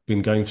now, and I've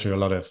been going through a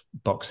lot of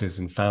boxes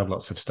and found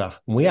lots of stuff.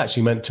 And we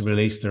actually meant to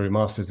release the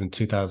remasters in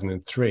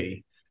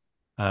 2003.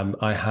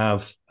 I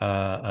have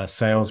a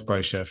sales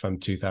brochure from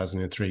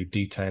 2003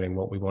 detailing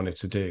what we wanted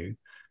to do,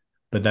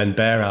 but then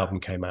Bear album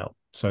came out.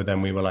 So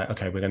then we were like,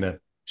 okay, we're going to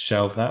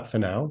shelve that for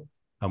now,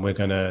 and we're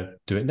going to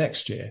do it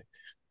next year.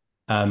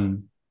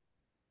 And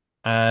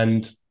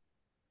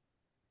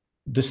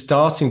the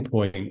starting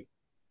point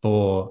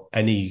for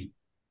any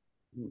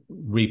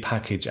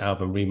repackaged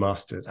album,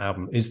 remastered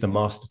album, is the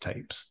master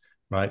tapes,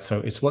 right?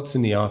 So it's what's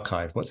in the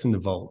archive, what's in the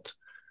vault,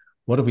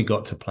 what have we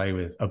got to play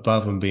with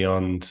above and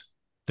beyond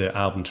the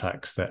album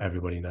tracks that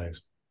everybody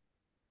knows.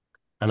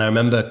 And I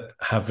remember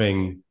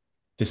having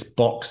this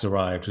box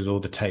arrived with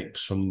all the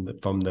tapes from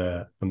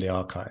the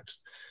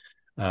archives,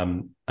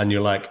 and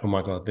you're like, oh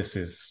my God, this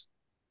is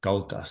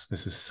gold dust.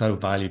 This is so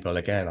valuable.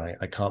 Again,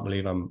 I can't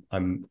believe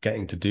I'm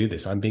getting to do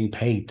this. I'm being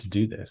paid to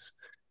do this.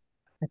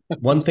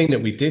 One thing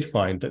that we did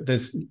find that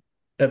there's,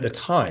 at the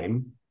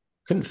time,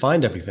 couldn't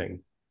find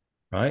everything,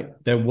 right?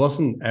 There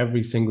wasn't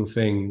every single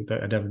thing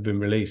that had ever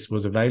been released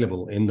was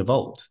available in the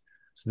vault.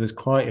 So there's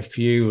quite a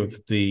few of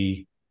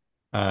the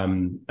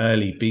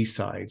early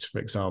B-sides, for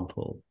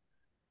example,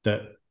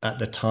 that at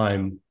the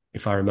time,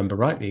 if I remember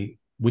rightly,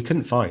 we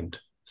couldn't find.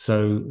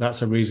 So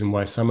that's a reason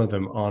why some of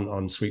them aren't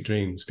on Sweet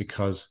Dreams,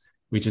 because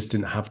we just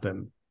didn't have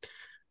them.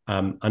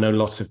 I know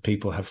lots of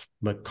people have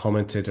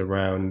commented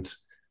around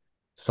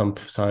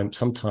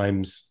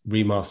sometimes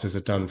remasters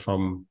are done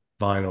from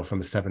vinyl from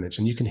a 7-inch,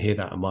 and you can hear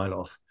that a mile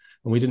off.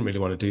 And we didn't really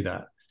want to do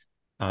that.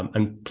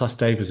 And plus,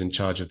 Dave was in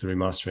charge of the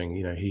remastering.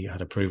 You know, he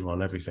had approval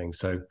on everything.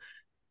 So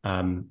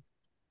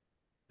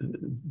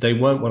they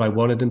weren't what I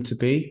wanted them to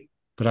be,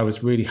 but I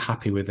was really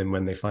happy with them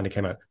when they finally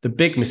came out. The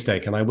big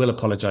mistake, and I will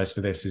apologize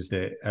for this, is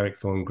the Eric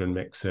Thorngren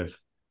mix of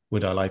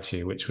Would I Lie to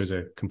You, which was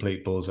a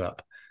complete balls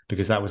up,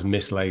 because that was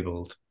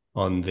mislabeled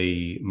on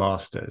the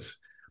masters.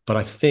 But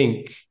I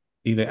think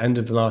either end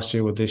of the last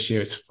year or this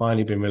year, it's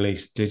finally been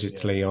released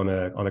digitally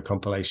on a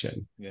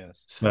compilation.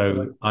 Yes.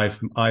 So I've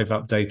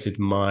updated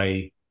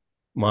my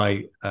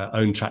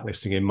own track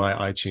listing in my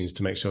iTunes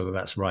to make sure that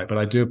that's right. But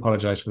I do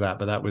apologize for that,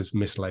 but that was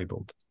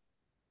mislabeled.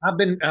 I've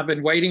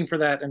been waiting for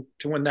that, and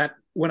to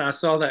when I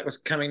saw that was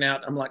coming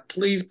out, I'm like,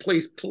 please,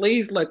 please,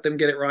 please let them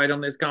get it right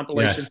on this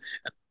compilation.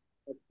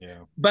 Yes. Yeah.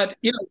 But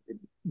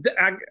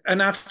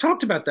I've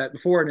talked about that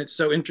before, and it's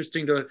so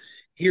interesting to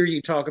hear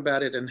you talk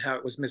about it and how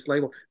it was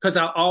mislabeled, because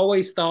I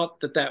always thought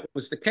that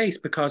was the case,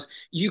 because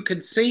you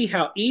could see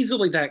how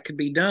easily that could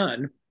be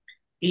done.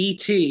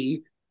 ET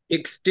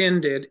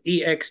extended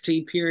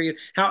EXT period,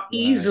 how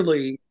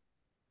easily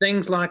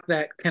things like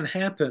that can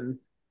happen.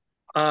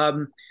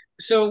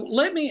 So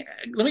let me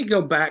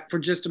go back for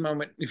just a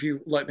moment, if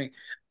you let me.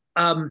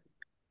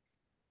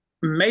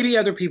 Maybe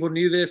other people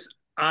knew this.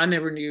 I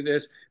never knew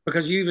this,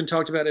 because you even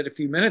talked about it a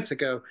few minutes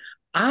ago.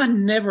 I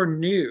never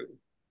knew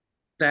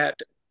that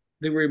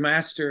the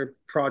remaster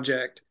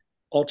project,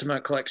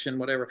 Ultimate Collection,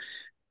 whatever,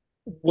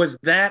 was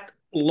that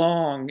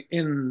long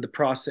in the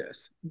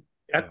process.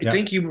 I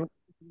think you a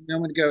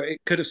moment ago,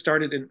 it could have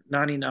started in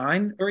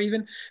 99, or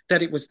even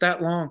that it was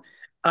that long.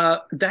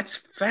 That's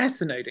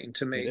fascinating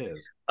to me. It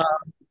is.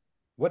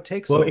 What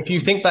takes Well, if you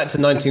think back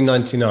to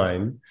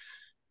 1999,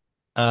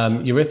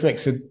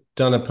 Eurythmics had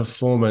done a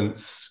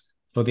performance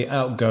for the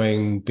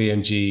outgoing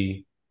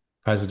BMG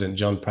president,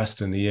 John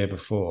Preston, the year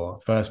before,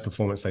 first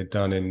performance they'd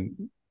done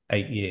in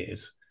 8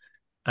 years.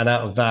 And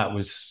out of that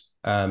was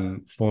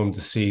formed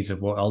the seeds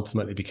of what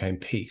ultimately became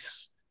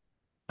Peace.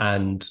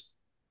 And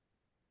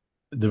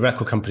the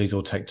record companies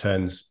all take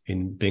turns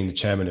in being the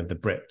chairman of the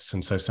Brits.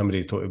 And so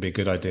somebody thought it would be a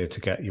good idea to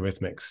get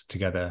Eurythmics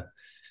together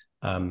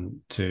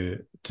to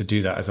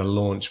do that as a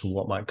launch for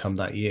what might come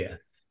that year.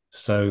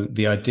 So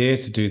the idea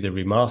to do the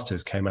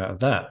remasters came out of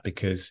that,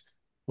 because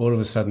all of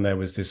a sudden there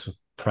was this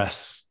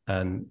press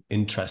and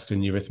interest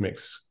in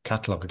Eurythmics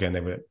catalog again.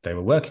 They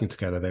were working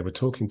together, they were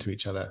talking to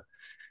each other,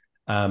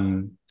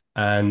 and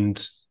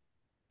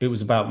it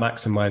was about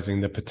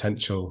maximizing the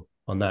potential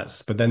on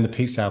that. But then the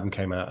Peace album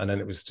came out, and then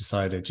it was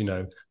decided,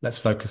 let's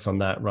focus on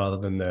that rather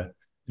than the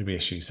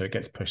reissue. So it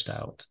gets pushed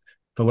out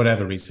for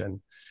whatever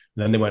reason.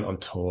 And then they went on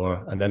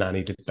tour, and then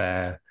Annie did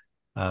Bear,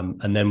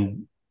 and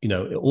then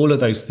all of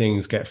those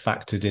things get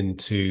factored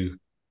into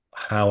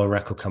how a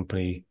record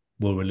company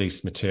will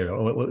release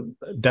material.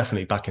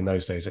 Definitely back in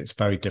those days, it's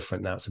very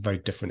different now. It's a very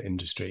different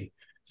industry.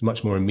 It's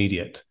much more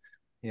immediate.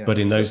 Yeah. But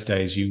in those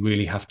days, you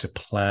really have to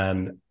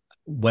plan,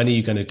 when are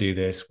you going to do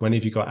this? When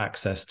have you got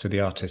access to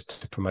the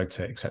artist to promote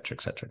it, et cetera,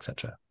 et cetera, et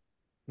cetera.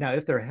 Now,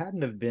 if there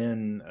hadn't have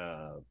been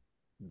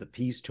the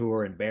Peace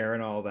Tour and Bear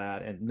and all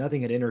that, and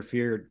nothing had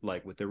interfered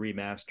like with the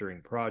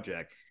remastering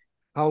project,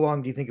 how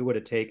long do you think it would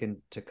have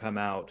taken to come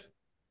out?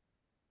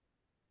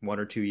 1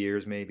 or 2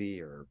 years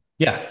maybe? Or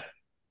yeah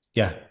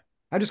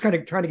I'm just kind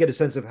of trying to get a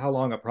sense of how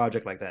long a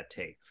project like that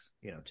takes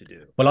to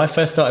do. Well, I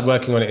first started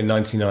working on it in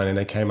 99, and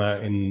they came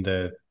out in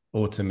the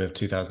autumn of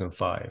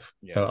 2005.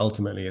 Yeah. So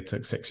ultimately it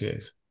took 6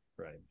 years.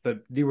 Right. But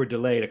you were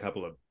delayed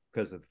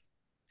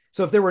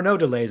so if there were no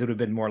delays, it would have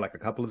been more like a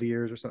couple of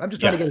years or something. I'm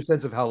just trying to get a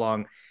sense of how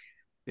long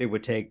it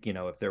would take,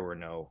 if there were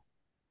no.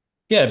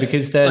 Yeah,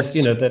 because there's,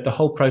 the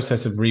whole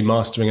process of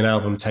remastering an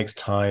album takes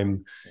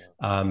time.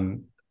 Yeah.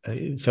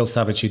 Phil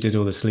Savage, who did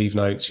all the sleeve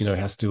notes, he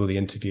has to do all the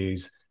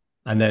interviews,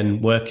 and then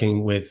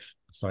working with,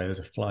 sorry, there's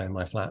a fly in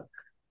my flat.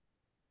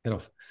 Get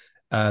off.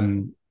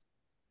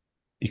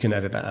 You can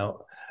edit that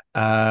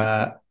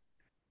out.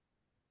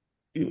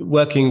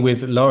 Working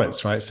with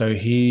Lawrence, right? So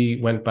he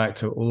went back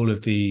to all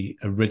of the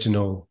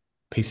original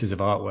pieces of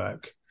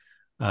artwork,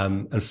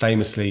 and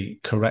famously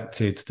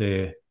corrected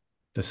the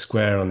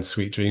square on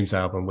Sweet Dreams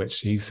album,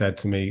 which he said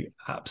to me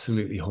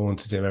absolutely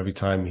haunted him every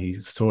time he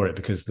saw it,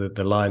 because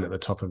the line at the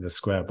top of the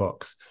square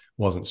box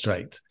wasn't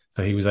straight.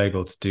 So he was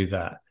able to do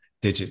that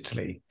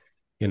digitally,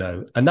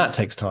 and that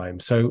takes time.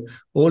 So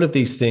all of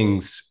these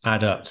things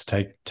add up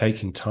to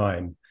taking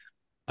time,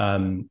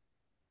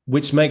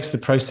 which makes the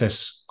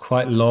process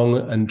quite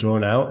long and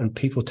drawn out. And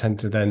people tend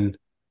to then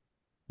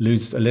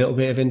lose a little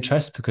bit of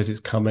interest because it's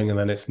coming and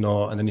then it's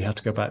not. And then you have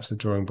to go back to the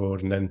drawing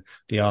board, and then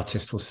the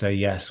artist will say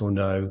yes or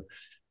no.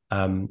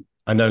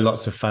 I know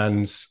lots of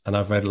fans, and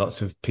I've read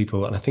lots of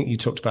people, and I think you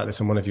talked about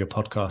this on one of your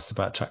podcasts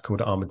about a track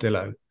called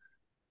Armadillo.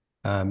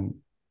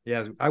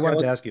 Yeah, I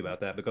wanted to ask you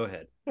about that, but go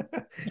ahead.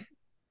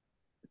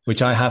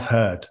 Which I have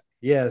heard.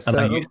 Yes. And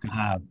I used to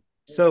have.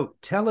 So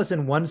tell us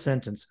in one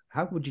sentence,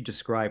 how would you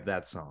describe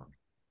that song?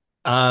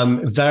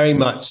 Very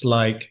much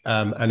like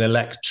an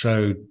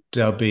electro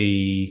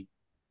dubby,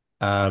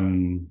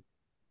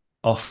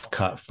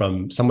 offcut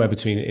from somewhere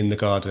between In the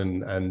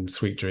Garden and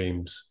Sweet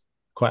Dreams,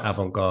 quite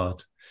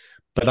avant-garde.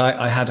 But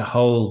I had a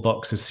whole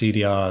box of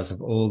CDRs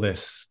of all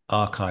this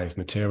archive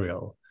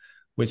material,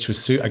 which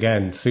was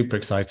again super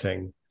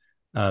exciting.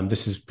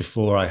 This is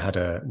before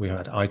we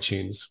had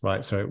iTunes,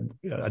 right? So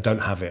I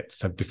don't have it.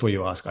 So before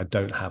you ask, I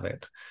don't have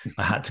it.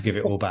 I had to give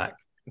it all back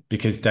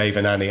because Dave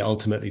and Annie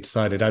ultimately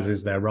decided, as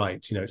is their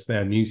right, it's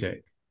their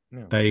music.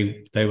 Yeah.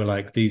 They were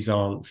like, these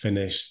aren't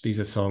finished.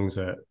 These are songs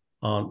that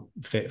aren't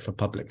fit for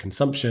public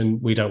consumption.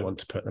 We don't want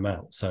to put them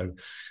out. So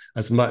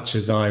as much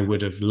as I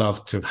would have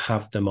loved to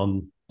have them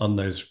on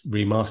those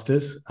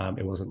remasters,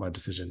 it wasn't my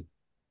decision.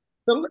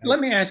 So let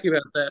me ask you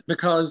about that,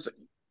 because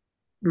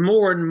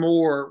more and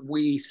more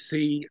we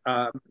see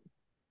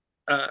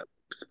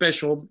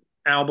special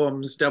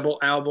albums, double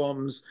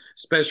albums,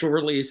 special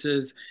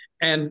releases,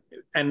 and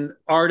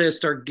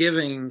artists are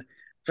giving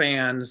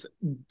fans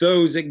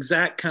those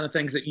exact kind of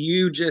things that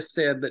you just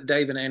said that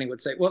Dave and Annie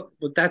would say, well,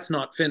 that's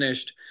not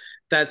finished.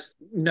 That's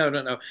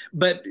no.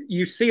 But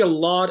you see a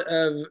lot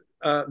of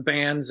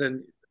bands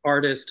and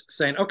artists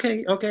saying,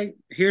 okay,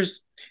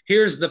 here's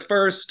the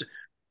first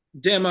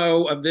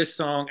demo of this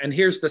song, and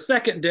here's the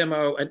second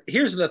demo, and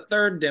here's the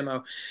third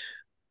demo.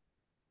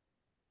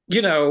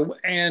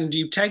 And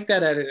you take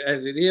that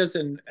as it is,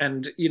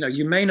 and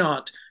you may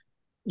not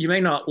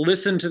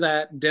listen to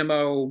that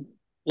demo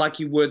like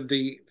you would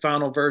the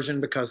final version,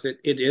 because it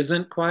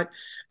isn't quite,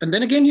 and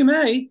then again you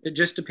may, it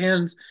just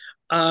depends.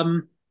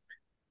 But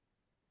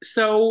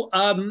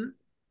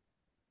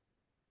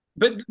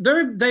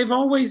they've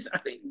always, I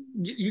think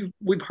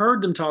we've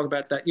heard them talk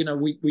about that.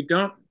 We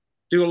don't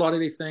do a lot of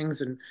these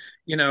things, and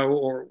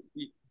or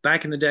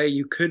back in the day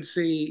you could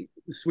see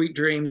Sweet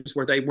Dreams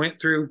where they went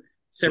through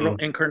several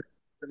incarnations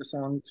of the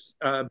songs.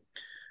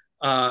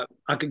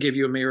 I could give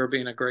you A Mirror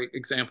being a great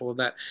example of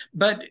that.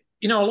 But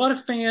a lot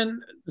of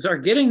fans are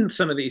getting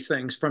some of these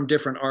things from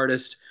different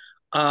artists.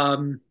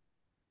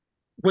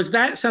 Was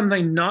that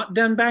something not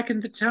done back in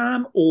the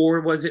time,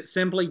 or was it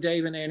simply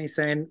Dave and Annie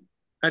saying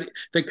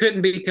they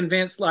couldn't be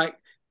convinced? Like,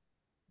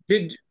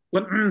 did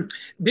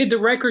the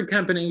record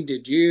company,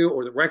 did you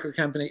or the record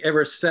company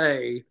ever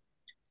say,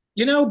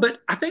 but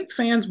I think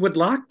fans would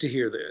like to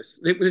hear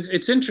this?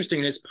 It's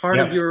interesting. It's part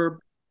of your.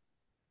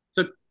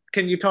 So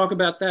can you talk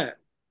about that?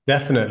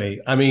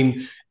 Definitely. I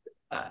mean,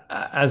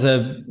 as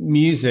a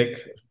music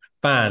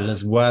fan,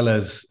 as well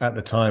as at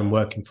the time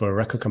working for a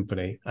record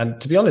company, and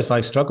to be honest,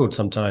 I struggled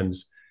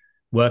sometimes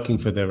working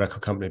for the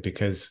record company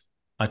because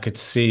I could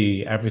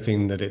see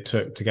everything that it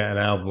took to get an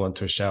album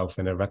onto a shelf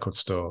in a record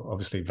store.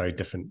 Obviously very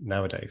different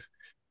nowadays.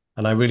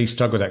 And I really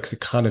struggled because it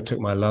kind of took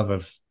my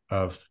love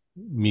of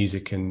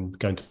music and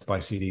going to buy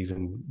CDs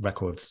and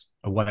records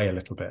away a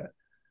little bit.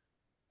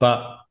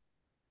 But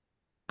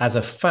as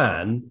a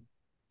fan,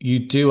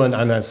 you do, and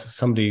as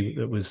somebody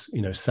that was,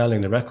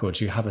 selling the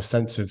records, you have a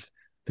sense of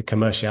the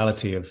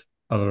commerciality of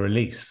a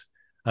release.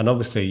 And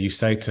obviously you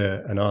say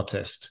to an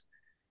artist,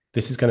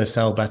 this is going to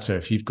sell better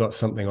if you've got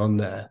something on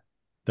there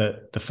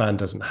that the fan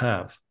doesn't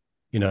have.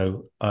 I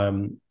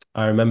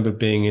remember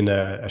being in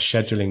a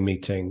scheduling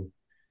meeting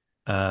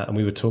and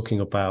we were talking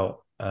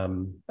about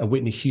a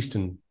Whitney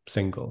Houston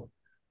single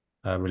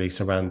release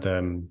around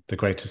the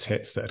greatest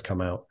hits that had come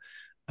out.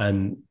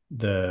 And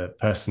the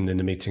person in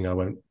the meeting, I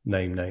won't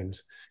name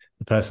names,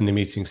 the person in the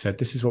meeting said,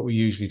 this is what we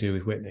usually do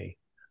with Whitney.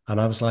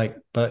 And I was like,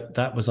 but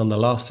that was on the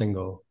last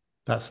single.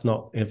 That's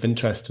not of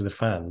interest to the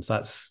fans.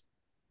 That's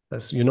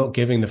you're not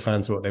giving the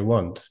fans what they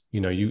want.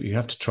 You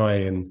have to try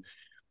and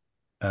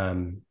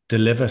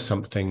deliver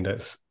something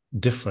that's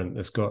different,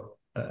 that's got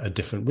a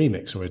different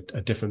remix or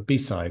a different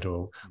B-side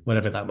or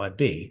whatever that might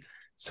be,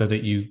 so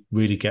that you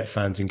really get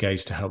fans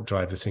engaged to help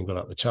drive the single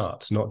up the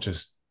charts, not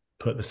just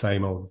put the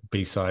same old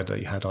B-side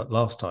that you had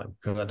last time,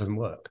 because that doesn't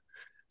work.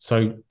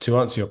 So to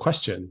answer your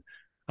question,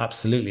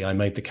 absolutely, I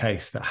made the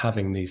case that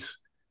having these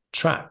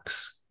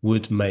tracks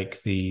would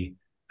make the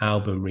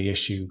album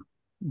reissue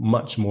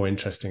much more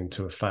interesting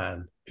to a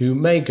fan who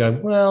may go,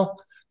 well,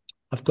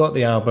 I've got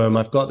the album,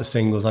 I've got the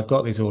singles, I've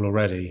got these all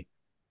already,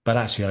 but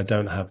actually I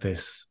don't have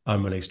this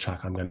unreleased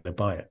track, I'm going to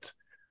buy it.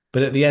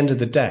 But at the end of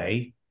the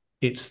day,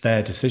 it's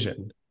their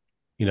decision.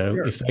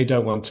 Sure. If they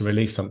don't want to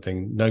release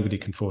something, nobody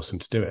can force them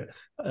to do it.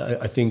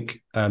 I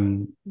think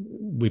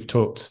we've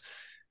talked,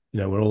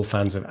 we're all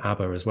fans of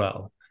ABBA as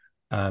well.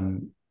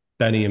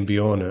 Benny and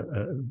Bjorn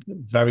are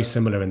very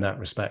similar in that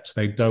respect.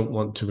 They don't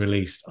want to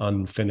release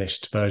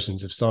unfinished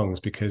versions of songs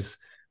because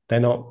they're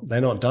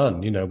not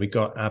done. We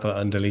got ABBA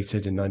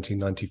Undeleted in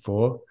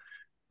 1994,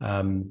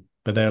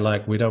 but they're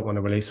like, we don't want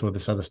to release all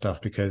this other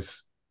stuff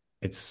because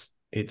it's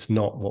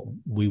not what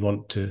we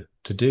want to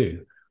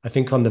do. I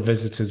think on the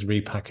Visitors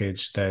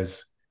repackage,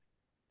 there's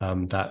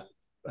that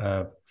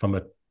from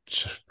a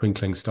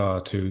twinkling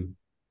star to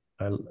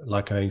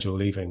Like an Angel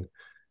Leaving,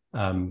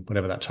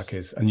 whatever that track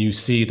is. And you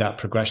see that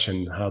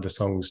progression, how the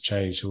songs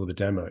change, all the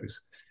demos,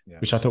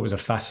 which I thought was a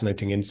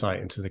fascinating insight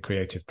into the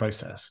creative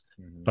process.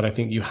 Mm-hmm. But I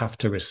think you have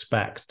to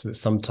respect that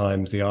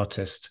sometimes the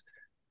artist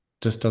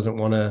just doesn't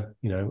want to,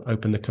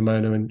 open the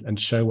kimono and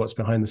show what's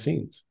behind the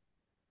scenes.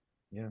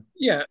 Yeah.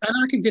 Yeah, and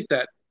I can get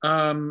that.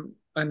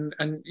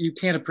 And you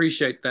can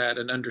appreciate that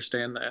and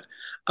understand that.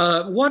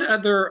 What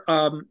other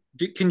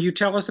can you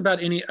tell us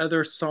about any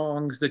other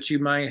songs that you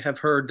might have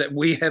heard that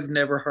we have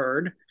never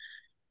heard?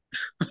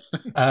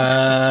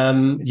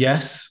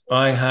 Yes,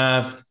 I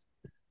have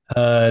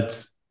heard,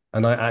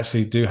 and I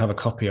actually do have a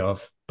copy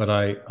of, but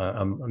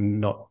I'm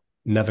not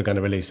never going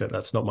to release it.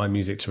 That's not my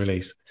music to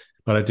release.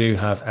 But I do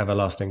have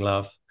Everlasting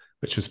Love,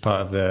 which was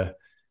part of the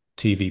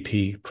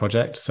TVP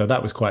project. So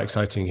that was quite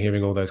exciting,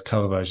 hearing all those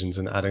cover versions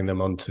and adding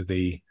them onto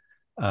the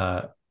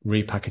uh,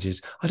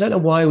 repackages. I don't know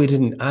why we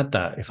didn't add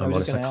that, if I I'm was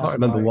just honest. going I to can't ask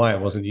remember why. why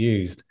it wasn't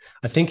used.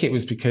 I think it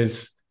was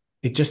because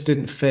it just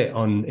didn't fit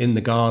on In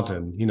the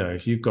Garden. You know,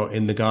 if you've got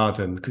In the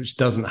Garden, which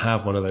doesn't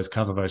have one of those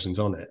cover versions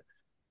on it,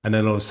 and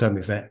then all of a sudden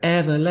it's that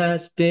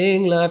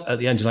everlasting love at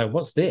the end, you're like,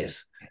 what's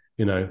this?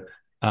 You know,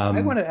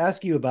 I want um, to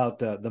ask you about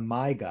the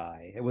My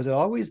Guy. Was it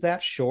always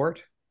that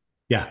short?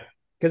 yeah,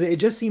 Because it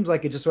just seems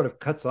like it just sort of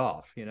cuts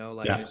off,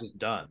 like yeah, it's just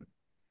done.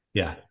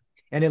 yeah.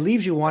 And it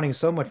leaves you wanting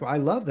so much more. I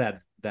love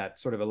that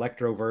sort of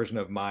electro version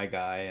of My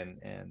Guy,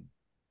 and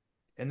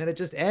then it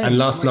just And ends. And I'm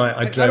last like, night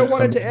I I don't dreamt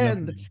want it to something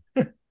end.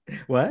 lovely.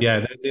 What?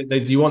 Yeah,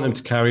 you want them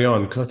to carry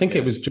on because I think it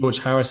Yeah. was George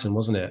Harrison,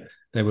 wasn't it?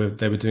 They were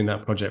doing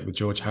that project with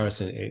George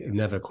Harrison. It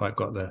never quite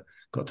got to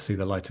see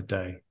the light of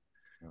day.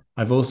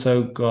 I've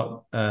also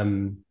got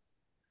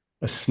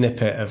a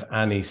snippet of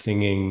Annie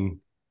singing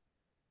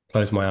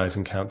 "Close My Eyes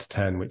and Count to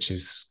 10," which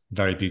is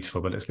very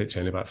beautiful, but it's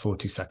literally only about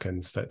 40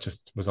 seconds. That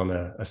just was on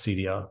a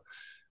CDR.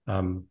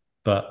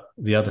 But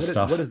the other What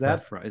stuff, is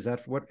that from? Is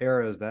that what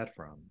era is that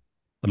from?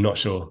 I'm not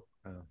sure.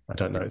 Oh, I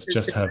don't know. It's It,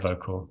 just it, her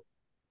vocal.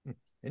 it's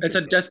a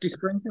interesting. Dusty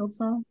Springfield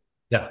song.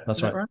 Yeah, Is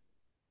that's that right. right?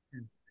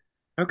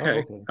 Oh, Okay.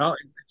 okay. Oh,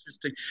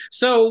 interesting.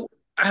 So,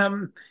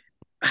 um,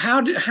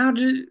 how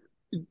do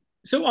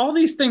so all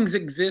these things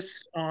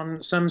exist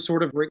on some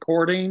sort of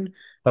recording that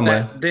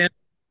Somewhere. then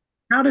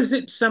how does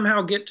it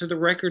somehow get to the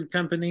record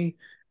company?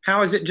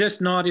 How is it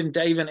just not in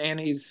Dave and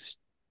Annie's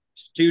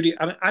studio?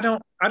 I mean, I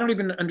don't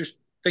even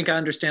think I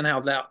understand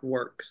how that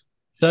works.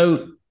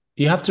 So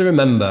you have to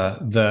remember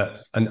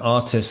that an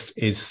artist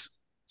is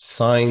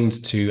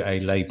signed to a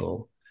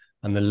label,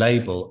 and the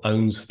label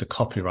owns the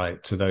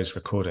copyright to those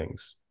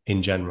recordings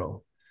in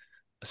general,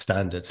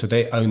 standard. So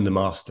they own the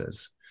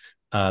masters.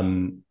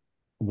 Um,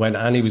 when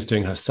Annie was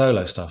doing her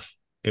solo stuff,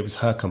 it was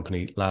her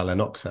company, La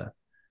Lenoxa,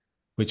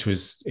 which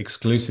was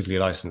exclusively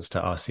licensed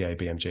to RCA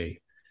BMG.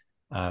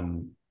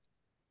 Um,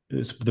 it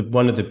was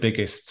one of the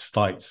biggest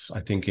fights I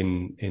think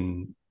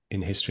in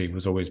history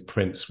was always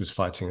Prince was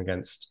fighting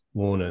against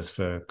Warner's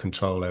for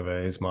control over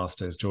his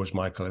masters, George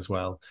Michael as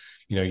well.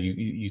 You know,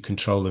 you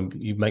control them,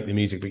 you make the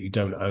music, but you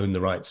don't own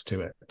the rights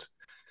to it.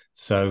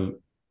 So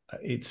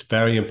it's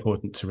very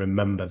important to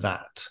remember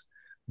that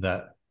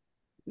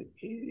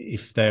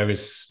if there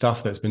is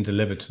stuff that's been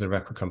delivered to the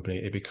record company,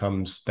 it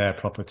becomes their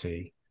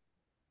property.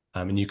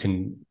 And you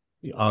can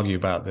argue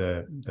about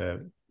the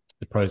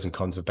pros and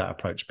cons of that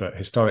approach, but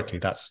historically,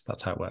 that's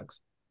how it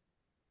works.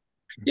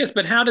 Yes,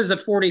 but how does a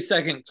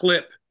 40-second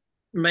clip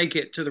make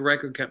it to the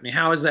record company?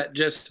 How is that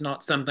just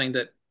not something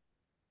that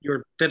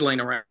you're fiddling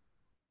around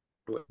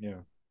with? Yeah.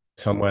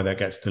 Somewhere that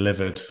gets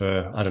delivered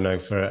for, I don't know,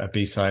 for a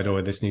B-side,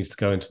 or this needs to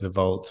go into the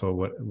vault, or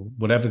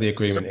whatever the So,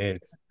 agreement is.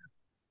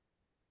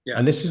 yeah,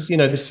 And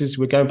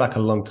we're going back a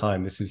long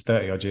time. This is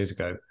 30 odd years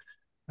ago,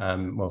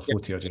 well, yeah.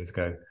 40 odd years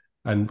ago.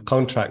 And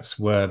contracts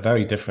were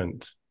very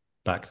different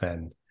back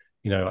then.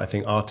 I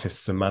think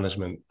artists and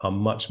management are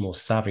much more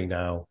savvy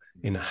now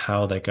in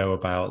how they go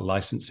about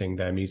licensing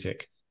their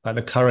music. Like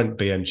the current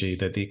BMG,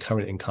 the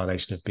current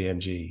incarnation of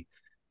BMG,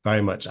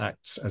 very much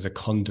acts as a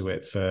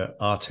conduit for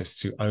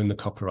artists who own the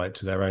copyright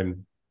to their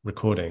own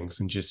recordings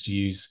and just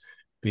use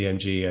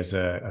BMG as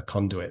a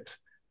conduit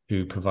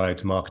who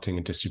provide marketing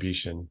and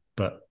distribution.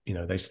 But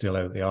they still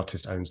own, the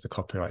artist owns the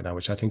copyright now,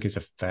 which I think is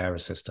a fairer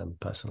system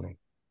personally.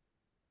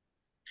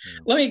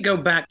 Let me go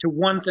back to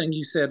one thing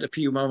you said a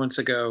few moments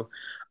ago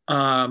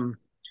um,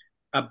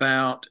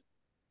 about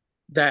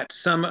that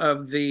some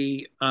of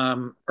the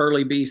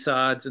early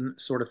B-sides and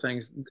sort of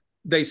things,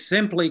 they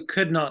simply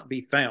could not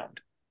be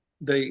found,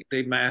 the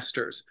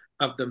masters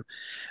of them.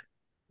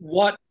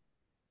 What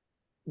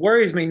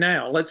worries me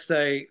now, let's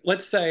say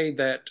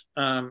that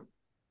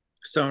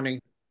Sony,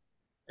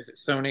 is it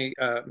Sony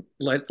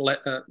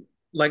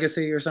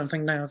Legacy or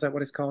something now? Is that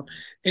what it's called?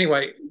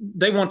 Anyway,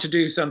 they want to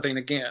do something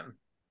again.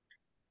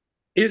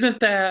 Isn't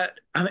that,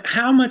 I mean,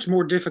 how much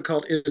more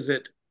difficult is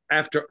it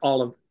after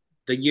all of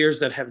the years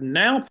that have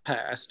now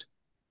passed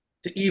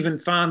to even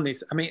find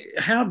these? I mean,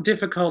 how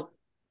difficult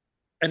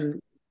and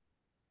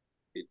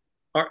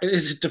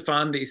is it to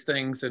find these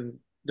things and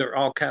they're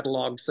all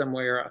cataloged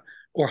somewhere,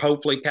 or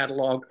hopefully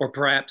cataloged, or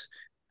perhaps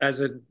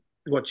as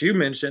what you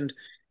mentioned,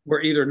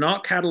 we're either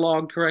not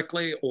cataloged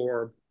correctly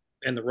or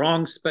in the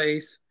wrong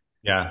space.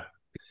 Yeah.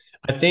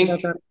 I Think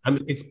about think that.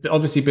 it's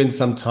obviously been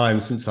some time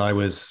since I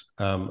was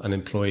an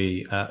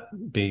employee at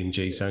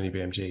BMG, Sony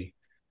BMG,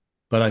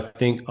 but I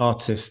think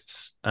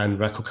artists and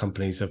record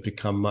companies have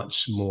become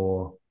much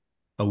more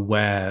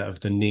aware of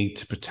the need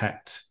to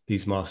protect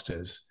these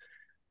masters.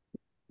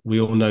 we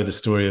all know the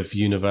story of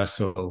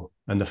Universal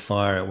and the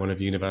fire at one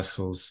of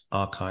Universal's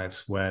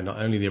archives, where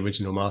not only the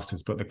original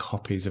masters, but the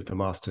copies of the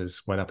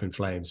masters went up in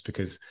flames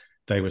because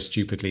they were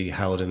stupidly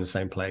held in the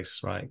same place,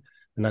 right?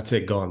 And that's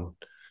it, gone.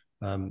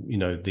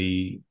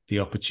 The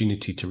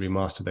opportunity to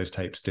remaster those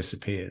tapes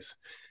disappears.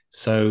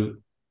 So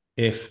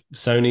if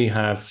Sony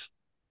have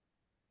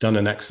done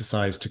an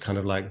exercise to kind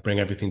of like bring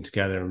everything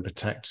together and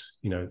protect,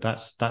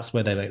 that's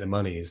where they make the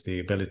money, is the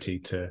ability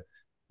to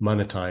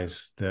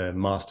monetize the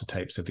master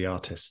tapes of the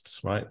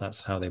artists, right?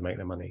 That's how they make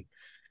the money.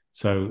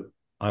 So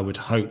I would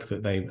hope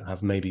that they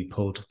have maybe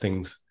pulled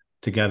things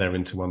together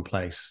into one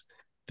place.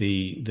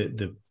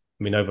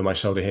 Over my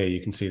shoulder here,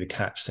 you can see the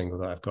Catch single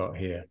that I've got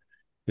here.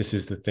 This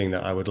is the thing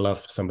that I would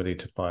love for somebody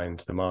to find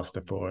the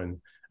master for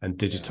and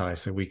digitize,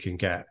 so we can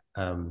get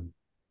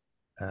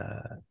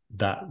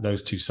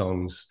those two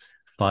songs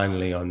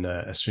finally on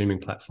a streaming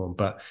platform.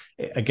 But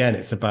again,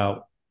 it's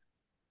about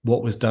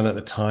what was done at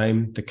the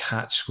time. The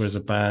Catch was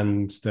a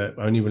band that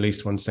only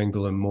released one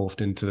single and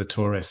morphed into the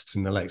Tourists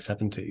in the late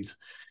 70s.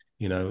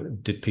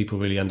 Did people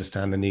really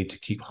understand the need to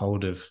keep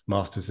hold of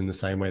masters in the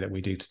same way that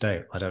we do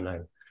today? I don't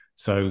know.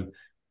 So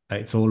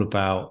it's all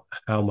about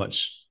how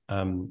much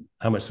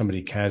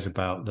somebody cares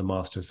about the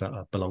masters that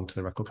belong to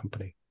the record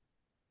company.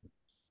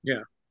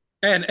 Yeah,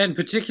 and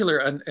particular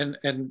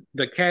and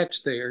the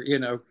Catch there,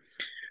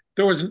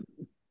 there was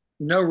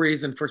no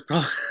reason for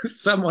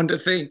someone to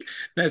think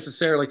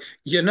necessarily,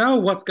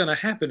 what's going to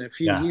happen in a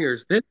few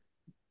years. Then,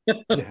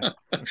 Yeah.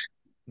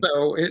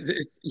 So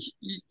it's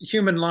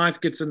human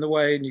life gets in the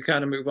way, and you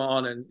kind of move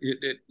on, and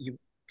you've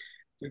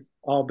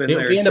all been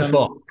It'll there. be in a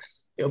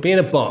box. It'll be in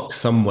a box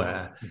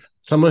somewhere.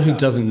 Someone who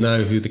doesn't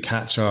know who the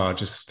Catch are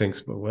just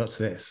thinks, well, what's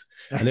this?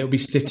 And it'll be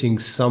sitting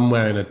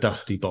somewhere in a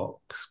dusty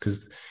box,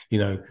 because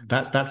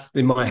that's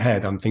in my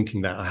head. I'm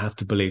thinking that I have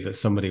to believe that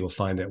somebody will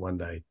find it one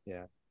day.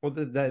 Yeah. Well,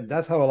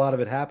 that's how a lot of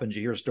it happens.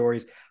 You hear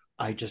stories.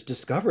 I just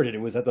discovered it.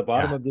 It was at the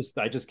bottom of this.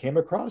 I just came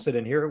across it,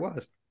 and here it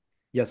was.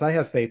 Yes, I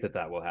have faith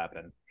that will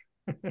happen.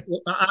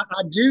 Well,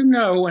 I do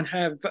know and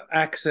have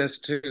access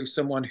to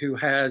someone who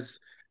has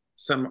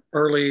some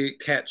early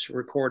Catch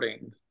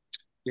recording.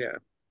 Yeah.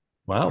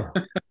 Wow.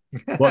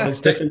 What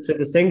that's different to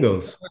the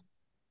singles?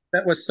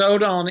 That was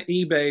sold on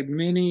eBay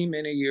many,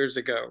 many years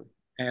ago,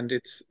 and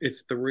it's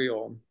the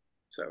real.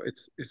 So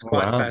it's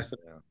quite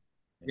fascinating.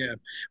 Yeah,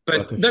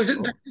 but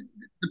the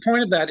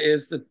point of that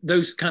is that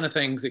those kind of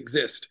things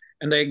exist,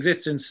 and they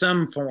exist in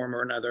some form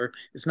or another.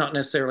 It's not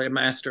necessarily a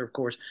master, of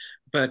course,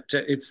 but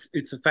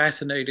it's a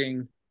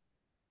fascinating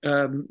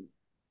moment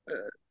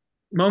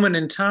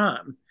in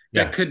time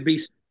that could be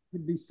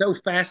so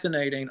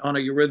fascinating on a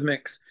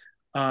Eurythmics,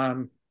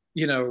 some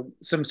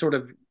sort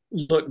of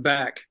look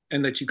back,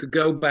 and that you could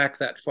go back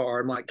that far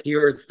and like,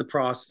 here's the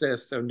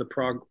process and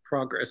the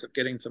progress of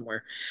getting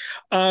somewhere.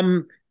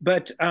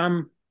 But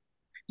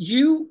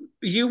you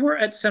were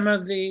at some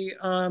of the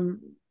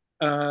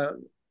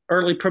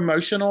early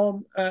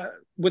promotional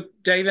with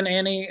Dave and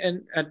Annie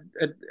and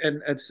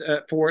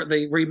for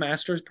the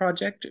remasters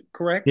project,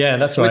 correct? Yeah,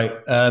 that's right.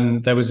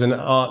 There was an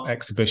art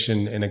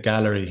exhibition in a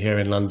gallery here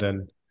in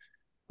London,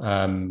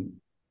 and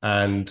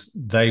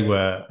they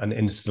were an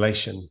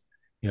installation.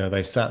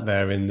 They sat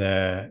there in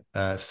their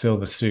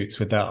silver suits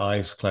with their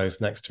eyes closed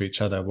next to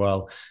each other.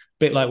 Well, a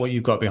bit like what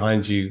you've got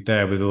behind you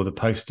there with all the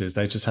posters.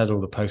 They just had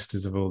all the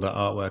posters of all the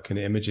artwork and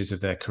images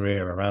of their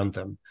career around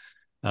them.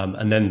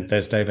 And then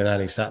there's Dave and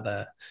Annie sat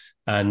there.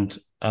 And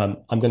I'm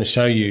going to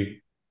show you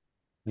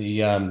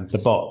the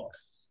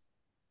box,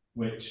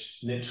 which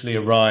literally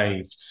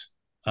arrived.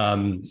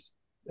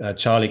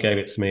 Charlie gave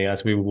it to me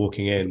as we were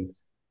walking in.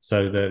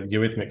 So the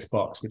Eurythmics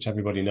box, which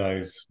everybody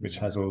knows, which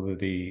has all of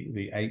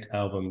the 8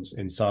 albums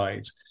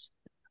inside.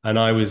 And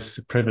I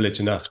was privileged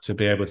enough to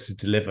be able to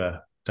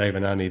deliver Dave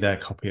and Annie their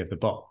copy of the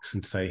box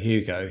and say, here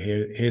you go,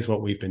 here's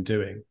what we've been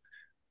doing.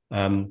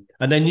 And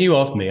they knew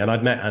of me, and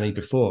I'd met Annie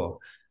before,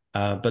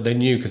 but they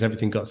knew because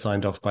everything got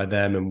signed off by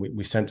them, and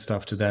we sent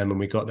stuff to them, and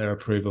we got their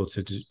approval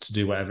to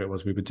do whatever it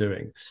was we were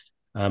doing.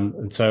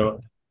 And so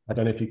I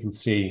don't know if you can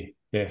see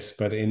this,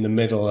 but in the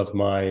middle of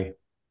my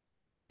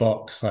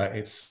box,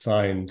 it's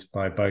signed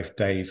by both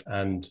Dave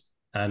and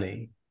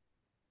Annie,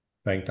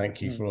 saying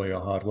thank you for all your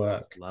hard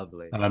work.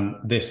 Lovely.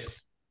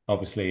 This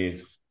obviously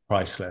is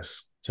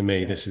priceless to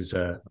me. This is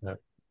a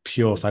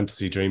pure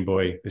fantasy dream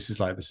boy. This is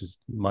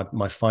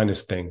my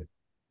finest thing.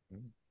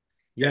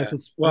 Yes,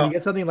 it's when you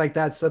get something like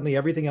that, suddenly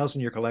everything else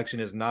in your collection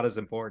is not as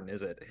important,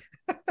 is it?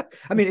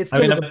 I mean, it's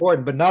still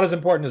important, but not as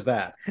important as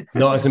that.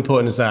 Not as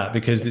important as that,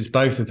 because it's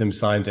both of them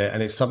signed it,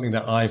 and it's something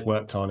that I've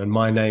worked on, and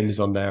my name is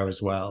on there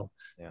as well.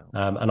 Yeah.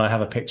 And I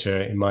have a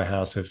picture in my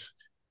house of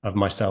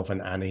myself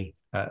and Annie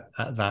at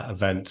that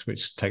event,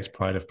 which takes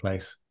pride of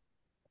place.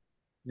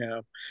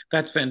 Yeah,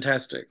 that's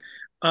fantastic.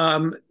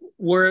 That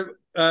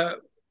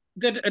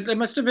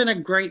must have been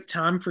a great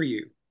time for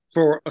you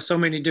for so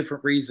many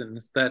different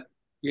reasons. That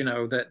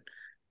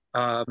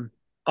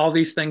all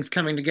these things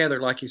coming together,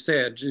 like you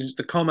said, just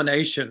the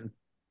culmination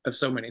of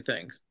so many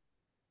things.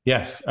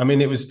 Yes, I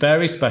mean, it was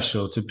very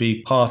special to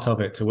be part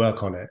of it, to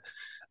work on it.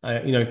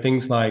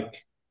 Things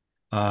like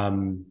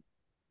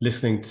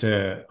listening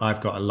to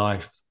I've Got a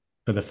Life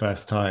for the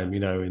first time,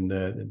 in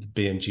the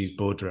BMG's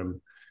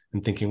boardroom,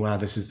 and thinking, wow,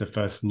 this is the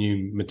first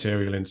new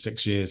material in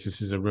 6 years.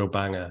 This is a real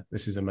banger.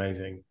 This is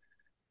amazing.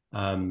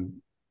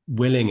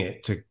 Willing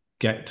it to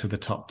get to the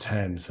top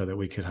 10 so that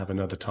we could have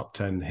another top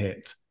 10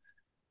 hit.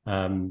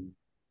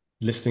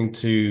 Listening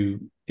to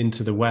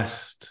Into the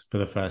West for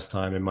the first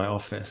time in my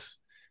office.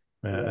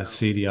 A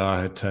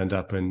CDR had turned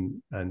up,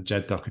 and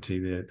Jed Doherty,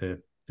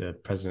 the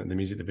president of the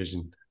music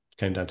division,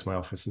 came down to my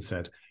office and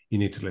said, you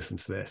need to listen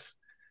to this.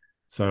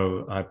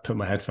 So I put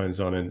my headphones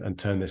on and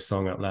turned this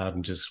song up loud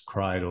and just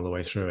cried all the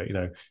way through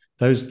it.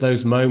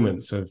 Those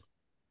moments of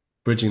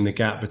bridging the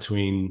gap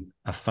between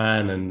a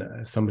fan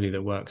and somebody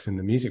that works in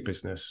the music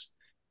business.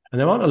 And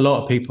there aren't a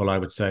lot of people, I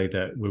would say,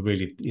 that were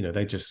really,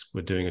 they just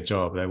were doing a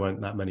job. There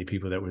weren't that many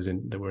people that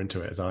were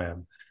into it as I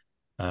am.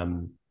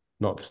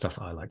 Not the stuff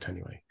I liked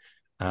anyway.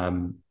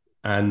 And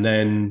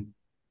then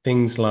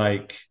things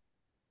like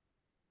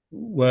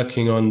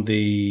working on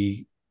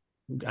the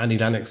Annie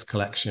Lennox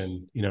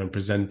collection, and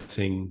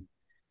presenting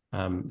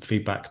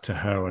feedback to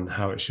her on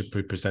how it should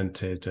be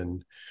presented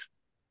and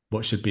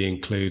what should be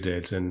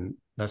included. And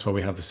that's why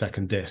we have the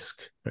second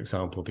disc, for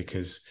example,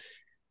 because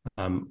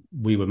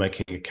we were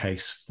making a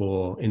case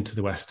for Into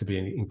the West to be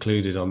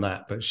included on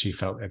that, but she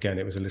felt, again,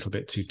 it was a little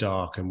bit too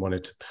dark and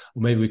wanted to,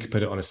 well, maybe we could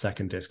put it on a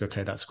second disc.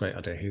 Okay, that's a great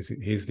idea.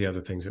 Here's the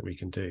other things that we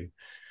can do.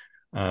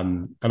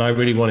 And I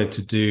really wanted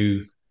to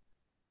do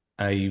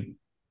a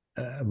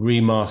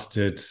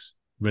remastered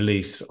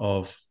release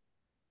of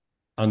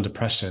Under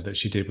Pressure that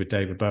she did with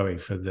David Bowie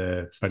for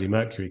the Freddie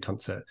Mercury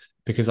concert,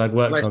 because I'd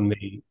worked on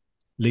the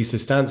Lisa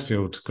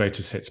Stansfield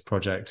Greatest Hits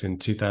project in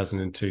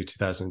 2002,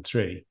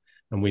 2003,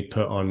 and we'd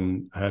put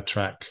on her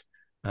track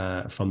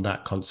from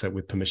that concert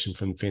with permission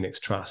from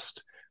Phoenix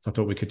Trust. So I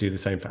thought we could do the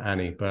same for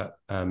Annie, but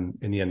in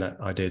the end, that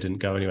idea didn't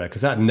go anywhere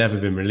because that had never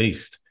been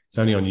released. It's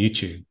only on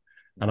YouTube.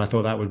 And I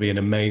thought that would be an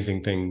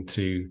amazing thing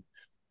to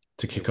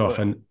kick off.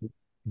 And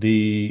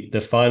the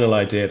final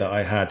idea that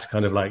I had,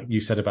 kind of like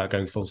you said about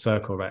going full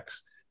circle,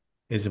 Rex,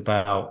 is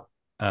about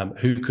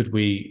who could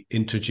we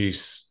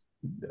introduce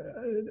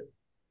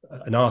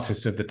an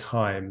artist of the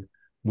time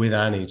with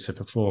Annie to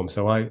perform.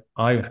 So I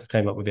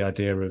came up with the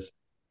idea of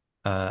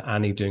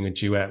Annie doing a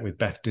duet with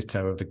Beth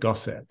Ditto of The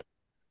Gossip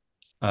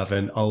of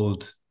an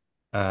old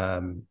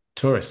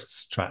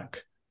Tourists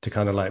track to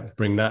kind of like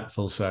bring that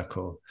full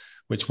circle,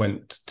 which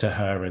went to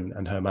her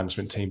and her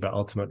management team, but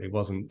ultimately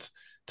wasn't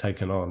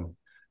taken on.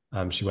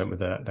 She went with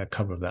their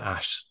cover of the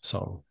Ash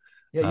song.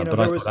 Yeah, but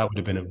I thought that would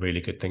have been a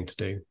really good thing to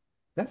do.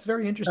 That's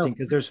very interesting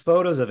because there's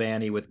photos of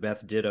Annie with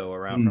Beth Ditto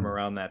from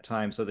around that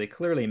time, so they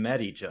clearly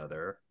met each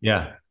other.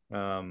 Yeah.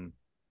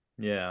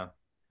 Yeah.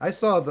 I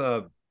saw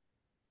the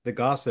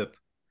Gossip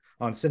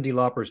on Cyndi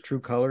Lauper's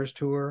True Colors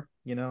tour,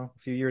 a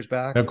few years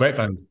back. Oh, great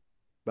band.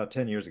 About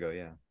 10 years ago,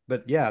 yeah.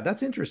 But yeah,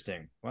 that's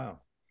interesting.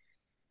 Wow.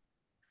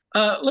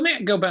 Let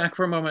me go back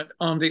for a moment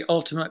on the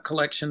Ultimate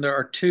Collection. There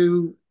are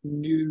 2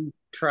 new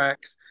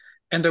tracks,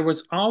 and there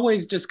was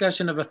always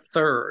discussion of a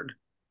third.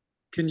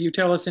 Can you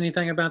tell us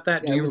anything about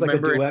that? Yeah, do you remember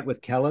like a duet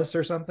with Kellis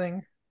or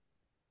something?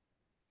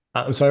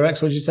 I'm sorry,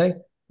 Rex, what did you say?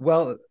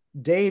 Well,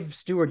 Dave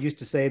Stewart used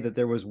to say that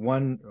there was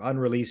one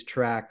unreleased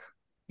track,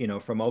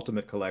 from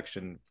Ultimate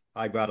Collection,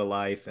 I Got a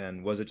Life,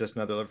 and Was It Just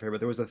Another Love Affair? But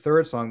there was a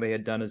third song they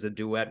had done as a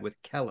duet with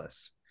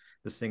Kellis,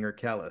 the singer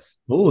Kellis.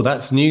 Oh,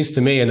 that's news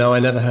to me, and no,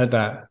 I never heard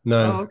that.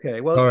 No. Oh,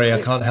 okay. Well, sorry,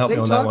 I can't help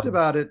you on that one. They talked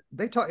about it.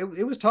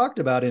 It was talked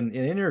about in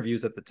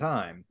interviews at the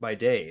time by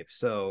Dave.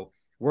 So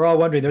we're all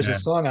wondering. There's a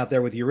song out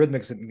there with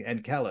Eurythmics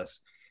and Kellis.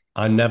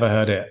 I never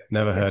heard it.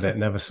 Never heard it.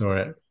 Never saw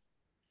it.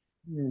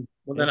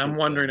 Well, then I'm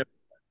wondering.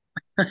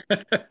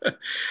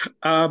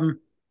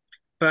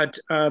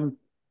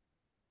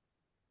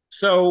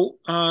 So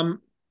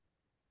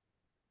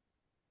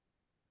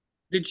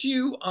did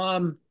you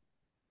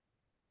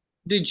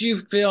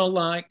feel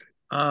like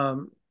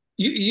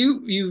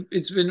you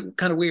it's been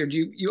kind of weird.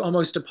 You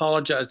almost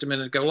apologized a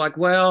minute ago, like,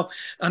 well,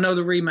 I know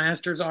the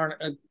remasters aren't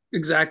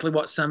exactly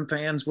what some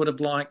fans would have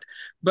liked,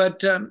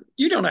 but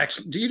you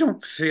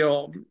don't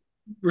feel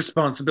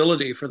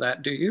responsibility for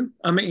that, do you?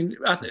 I mean,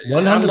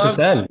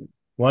 100%.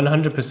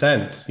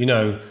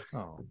 100%.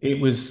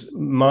 It was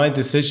my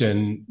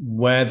decision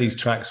where these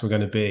tracks were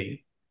going to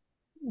be.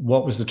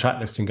 What was the track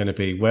listing going to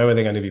be? Where were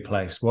they going to be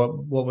placed?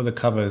 What were the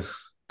covers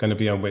going to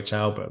be on which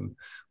album?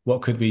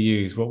 What could we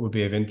use? What would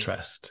be of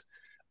interest?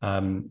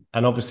 And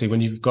obviously,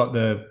 when you've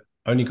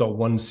only got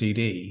one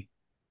CD,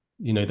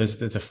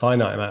 there's a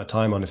finite amount of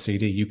time on a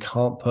CD. You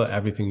can't put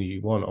everything that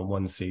you want on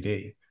one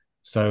CD.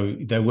 So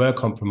there were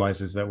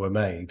compromises that were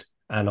made,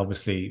 and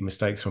obviously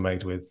mistakes were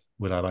made with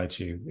Will I Lie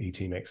to You,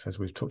 ET Mix, as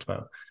we've talked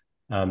about.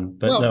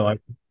 But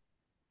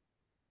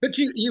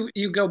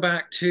you go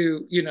back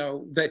to,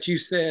 that you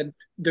said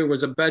there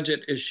was a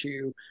budget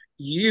issue.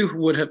 You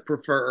would have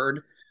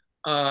preferred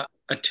a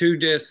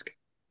 2-disc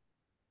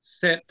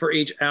set for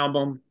each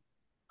album.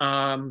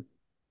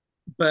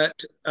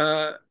 But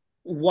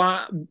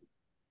what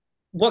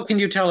can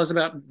you tell us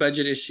about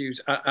budget issues?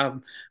 I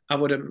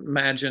would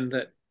imagine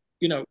that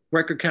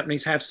record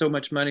companies have so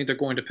much money they're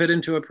going to put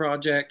into a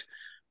project.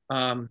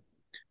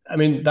 I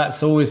mean,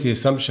 that's always the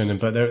assumption,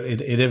 but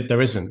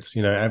there isn't.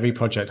 Every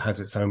project has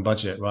its own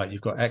budget, right?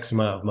 You've got X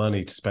amount of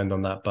money to spend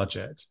on that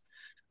budget.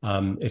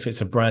 If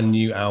it's a brand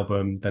new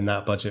album, then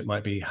that budget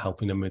might be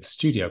helping them with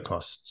studio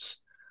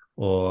costs,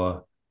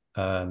 or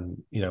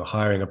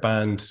hiring a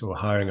band or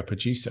hiring a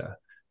producer.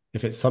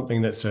 If it's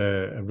something that's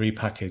a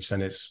repackage,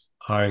 then it's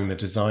hiring the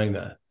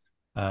designer,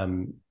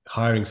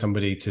 hiring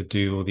somebody to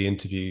do all the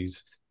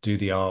interviews, do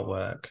the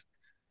artwork,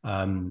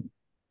 and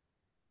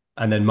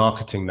then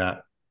marketing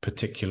that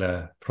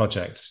particular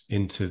project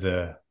into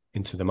the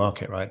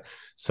market, right?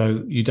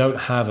 So you don't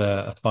have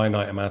a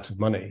finite amount of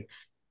money,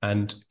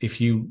 and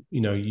if you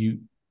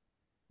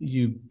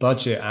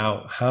budget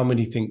out how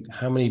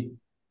many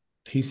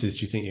pieces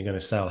do you think you're going to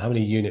sell, how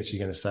many units you're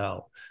going to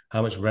sell,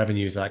 how much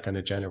revenue is that going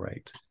to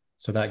generate?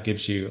 So that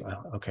gives you,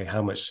 okay,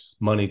 how much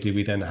money do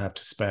we then have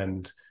to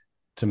spend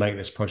to make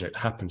this project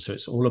happen? So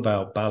it's all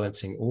about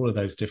balancing all of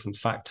those different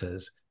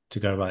factors to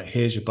go, right,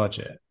 here's your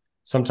budget.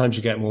 Sometimes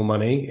you get more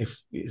money if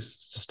it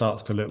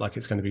starts to look like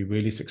it's going to be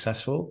really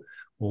successful,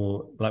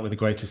 or like with the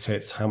greatest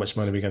hits, how much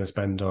money are we going to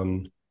spend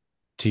on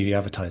TV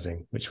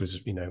advertising, which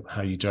was,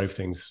 how you drove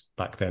things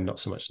back then, not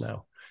so much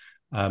now.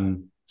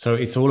 So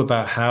it's all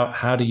about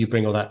how do you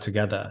bring all that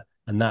together?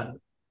 And that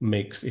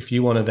makes, if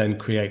you want to then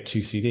create 2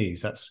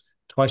 CDs, that's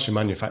twice your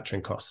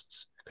manufacturing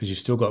costs, because you've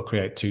still got to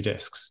create 2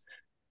 discs,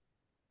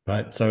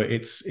 right? So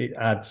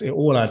it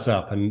all adds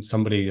up. And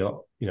somebody,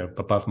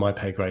 above my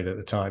pay grade at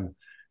the time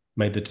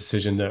made the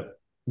decision that,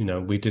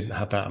 we didn't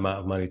have that amount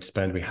of money to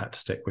spend. We had to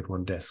stick with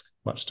 1 disc,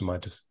 much to my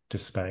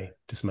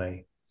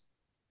dismay.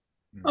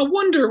 I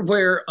wonder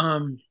where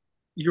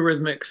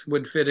Eurythmics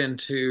would fit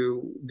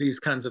into these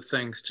kinds of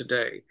things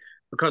today,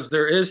 because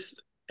there is,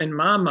 in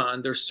my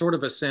mind, there's sort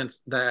of a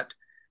sense that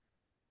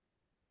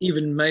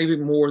even maybe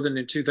more than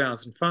in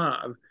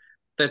 2005,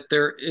 that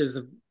there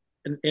is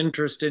an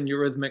interest in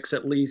Eurythmics,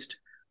 at least,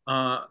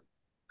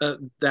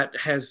 that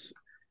has,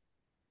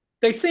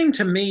 they seem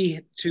to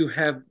me to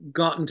have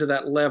gotten to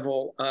that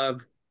level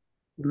of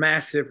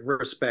massive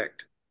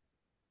respect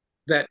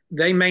that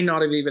they may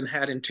not have even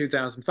had in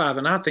 2005.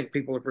 And I think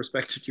people have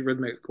respected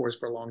Eurythmics, of course,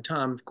 for a long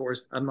time. Of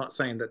course, I'm not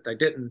saying that they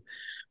didn't,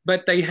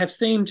 but they have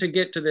seemed to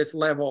get to this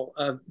level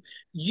of,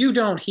 you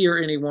don't hear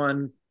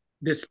anyone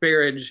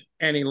disparage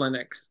Annie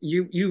Lennox.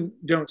 You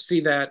don't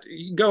see that.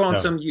 You go on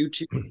some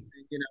YouTube,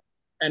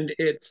 and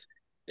it's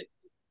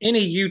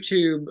any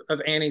YouTube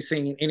of Annie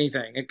singing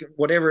anything,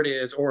 whatever it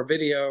is, or a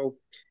video,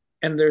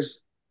 and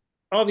there's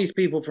all these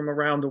people from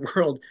around the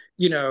world,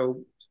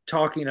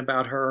 talking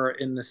about her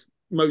in this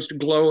most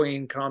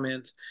glowing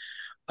comments.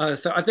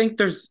 So I think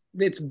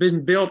it's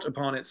been built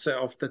upon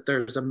itself that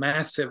there's a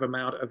massive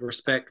amount of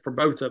respect for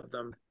both of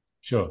them.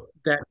 Sure.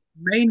 That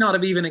may not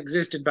have even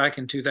existed back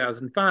in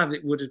 2005.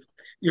 It would have,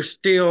 you're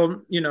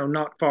still,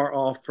 not far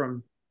off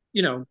from,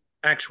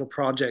 actual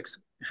projects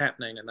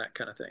happening and that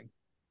kind of thing.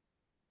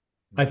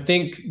 I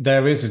think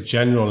there is a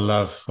general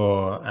love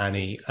for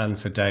Annie and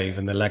for Dave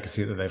and the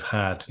legacy that they've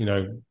had.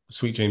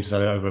 Sweet Dreams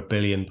has had over 1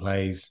 billion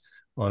plays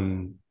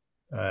on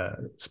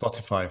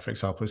Spotify, for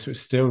example. So it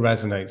still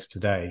resonates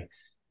today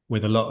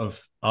with a lot of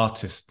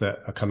artists that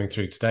are coming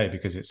through today,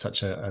 because it's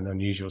such an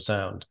unusual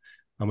sound.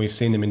 And we've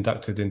seen them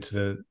inducted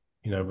into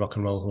the Rock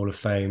and Roll Hall of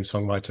Fame,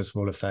 Songwriters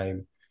Hall of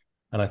Fame.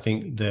 And I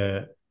think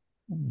the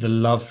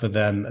love for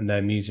them and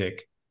their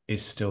music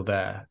is still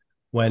there.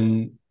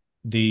 When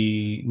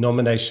the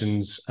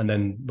nominations, and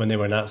then when they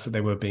were announced that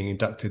they were being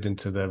inducted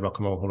into the Rock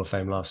and Roll Hall of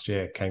Fame last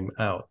year, came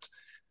out,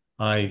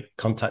 I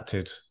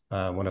contacted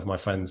one of my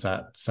friends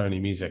at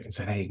Sony Music and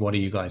said, "Hey, what are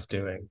you guys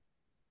doing?"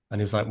 And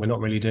he was like, "We're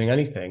not really doing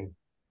anything,"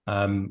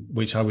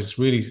 which I was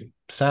really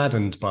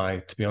saddened by,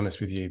 to be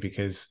honest with you,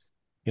 because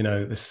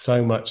there's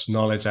so much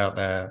knowledge out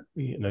there.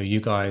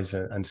 You guys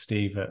and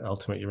Steve at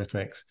Ultimate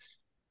Eurythmics,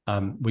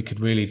 we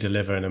could really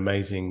deliver an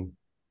amazing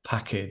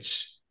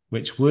package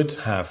which would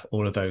have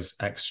all of those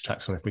extra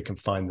tracks on, if we can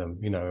find them,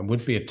 and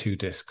would be a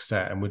 2-disc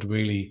set and would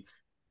really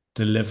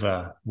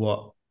deliver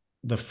what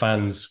the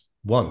fans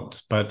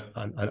want. But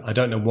I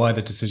don't know why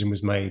the decision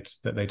was made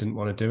that they didn't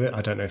want to do it.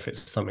 I don't know if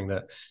it's something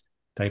that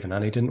Dave and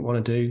Annie didn't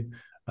want to do,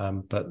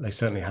 but they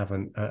certainly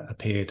haven't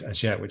appeared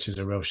as yet, which is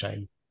a real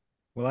shame.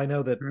 Well, I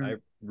know that I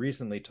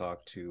recently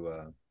talked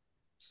to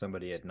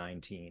somebody at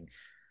 19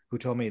 who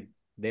told me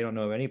they don't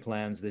know any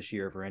plans this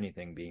year for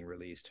anything being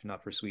released,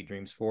 not for Sweet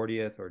Dreams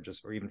 40th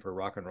or even for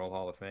Rock and Roll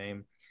Hall of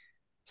Fame.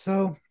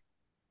 So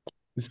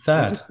it's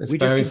sad. We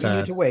just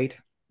continue to wait.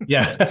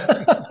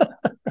 Yeah.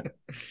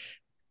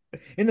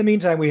 In the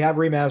meantime, we have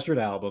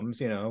remastered albums.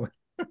 Be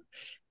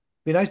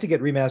nice to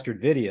get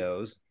remastered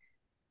videos.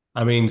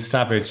 I mean,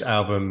 Savage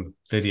album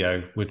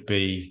video would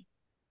be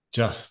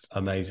just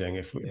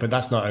amazing. But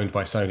that's not owned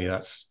by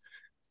Sony.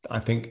 I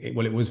think it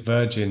was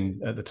Virgin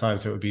at the time,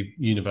 so it would be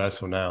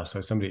Universal now. So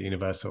somebody at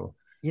Universal.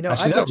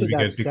 Actually, that would be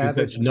good, because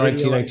that's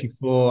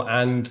 1984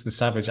 and the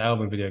Savage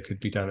album video could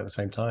be done at the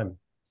same time.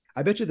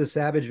 I bet you the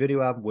Savage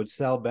video album would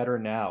sell better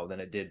now than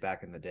it did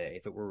back in the day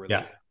if it were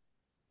released.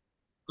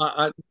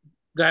 Yeah.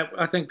 that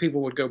I think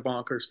people would go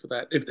bonkers for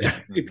that. If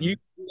you Mhm.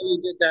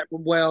 really did that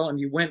well and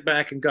you went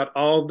back and got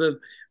all the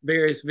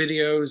various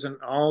videos and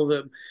all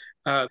the,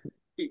 uh,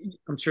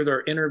 I'm sure there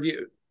are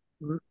interviews.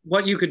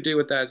 What you could do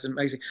with that is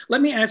amazing.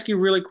 Let me ask you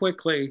really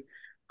quickly.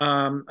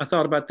 I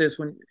thought about this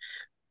when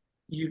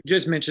you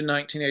just mentioned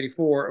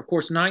 1984. Of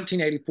course,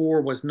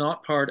 1984 was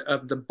not part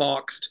of the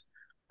boxed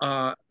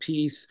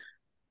piece.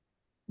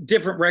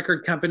 Different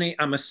record company.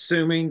 I'm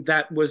assuming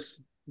that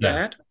was Yeah.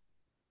 that.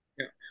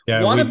 Yeah.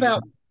 Yeah, What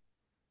about?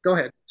 Go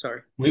ahead.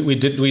 Sorry. we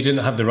didn't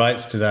have the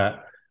rights to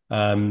that.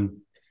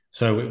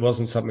 So it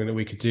wasn't something that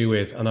we could do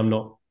with. And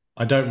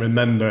I don't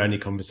remember any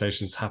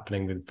conversations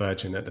happening with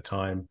Virgin at the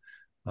time,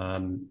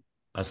 um,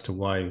 as to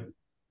why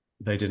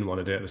they didn't want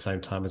to do it at the same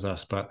time as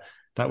us. But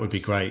that would be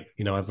great.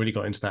 I've really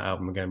got into that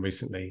album again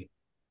recently.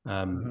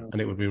 Mhm.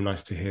 And it would be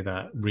nice to hear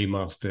that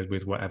remastered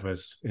with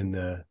whatever's in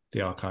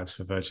the archives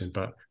for Virgin,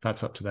 but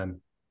that's up to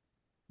them.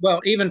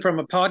 Well, even from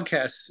a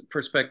podcast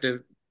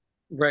perspective,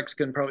 Rex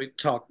can probably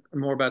talk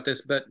more about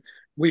this, but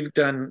we've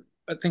done,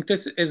 I think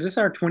this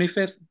our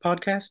 25th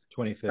podcast? I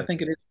 25th,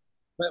 think it yes. is.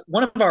 But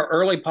one of our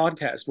early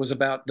podcasts was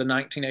about the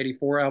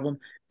 1984 album,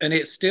 and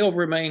it still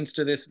remains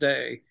to this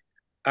day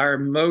our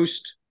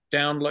most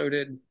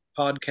downloaded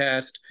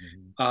podcast,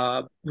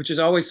 Mhm. which is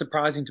always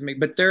surprising to me.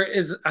 But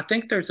I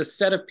think there's a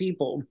set of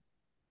people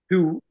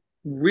who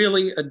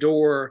really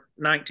adore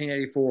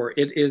 1984.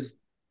 It is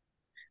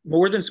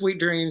more than Sweet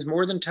Dreams,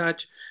 more than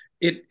Touch.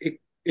 It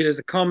is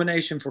a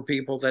culmination for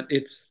people that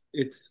it's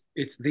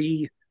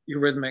the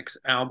Eurythmics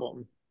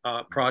album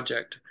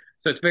project.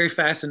 So it's very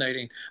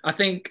fascinating. I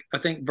think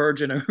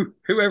Virgin,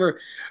 whoever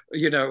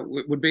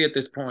would be at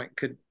this point,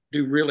 could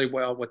do really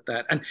well with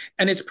that.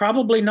 And it's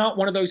probably not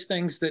one of those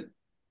things that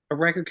a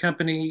record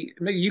company.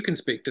 Maybe you can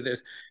speak to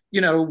this.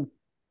 You know,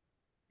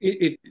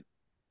 it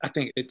I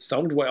think it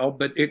sold well,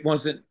 but it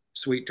wasn't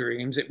Sweet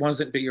Dreams. It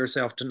wasn't Be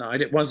Yourself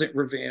Tonight. It wasn't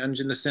Revenge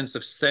in the sense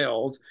of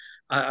sales,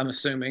 I'm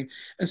assuming.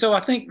 And so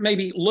I think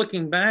maybe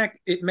looking back,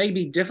 it may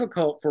be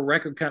difficult for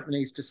record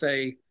companies to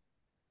say,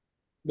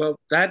 well,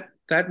 that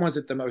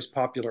wasn't the most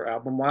popular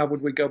album. Why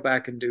would we go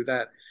back and do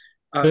that?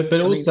 But I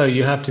mean, also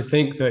you have to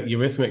think that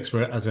Eurythmics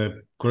were as a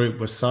group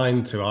were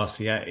signed to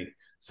RCA,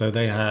 so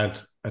they had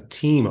a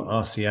team at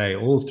RCA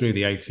all through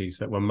the 80s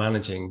that were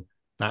managing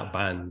that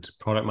band,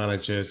 product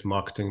managers,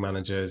 marketing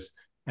managers,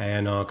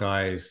 A&R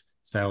guys,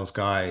 sales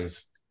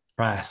guys,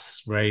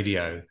 press,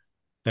 radio.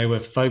 They were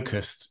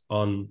focused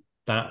on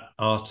that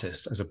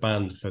artist as a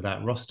band for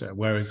that roster.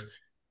 Whereas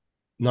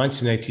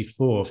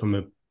 1984, from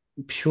a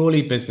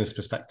purely business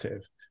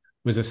perspective,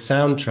 was a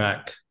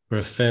soundtrack for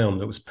a film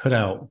that was put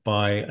out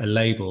by a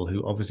label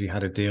who obviously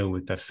had a deal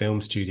with their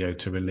film studio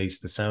to release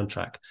the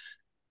soundtrack.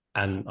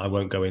 And I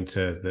won't go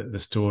into the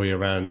story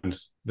around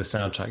the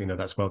soundtrack.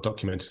 That's well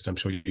documented. I'm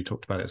sure you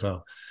talked about it as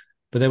well.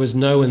 But there was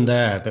no one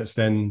there that's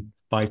then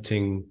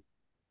fighting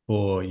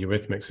for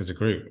Eurythmics as a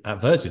group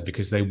at Virgin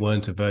because they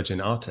weren't a Virgin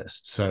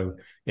artist. So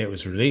it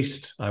was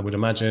released, I would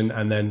imagine,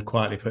 and then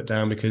quietly put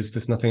down because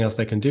there's nothing else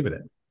they can do with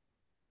it.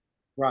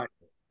 right.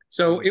 That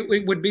So makes it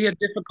sense. would be a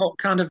difficult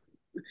kind of.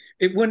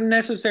 It wouldn't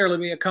necessarily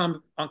be a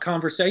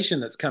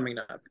conversation that's coming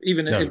up,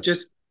 even it No.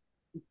 just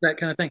that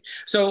kind of thing.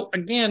 So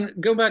again,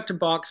 go back to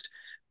Boxed,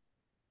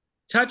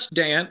 Touch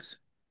Dance,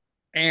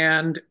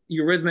 and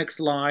Eurythmics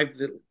Live,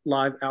 the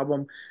live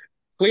album.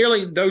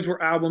 Clearly, those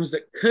were albums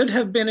that could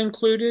have been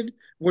included.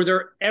 Were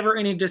there ever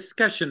any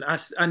discussion?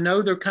 I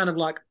know they're kind of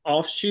like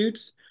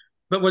offshoots,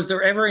 but was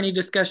there ever any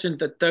discussion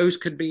that those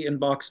could be in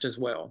Boxed as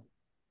well?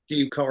 Do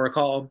you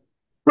recall?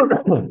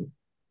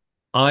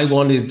 I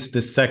wanted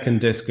the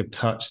second disc of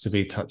Touch to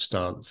be Touch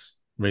Dance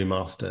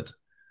remastered.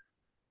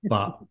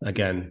 But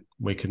again,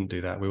 we couldn't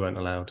do that. We weren't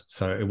allowed.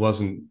 So it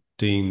wasn't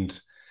deemed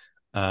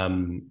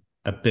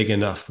a big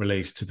enough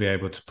release to be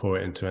able to pour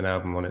it into an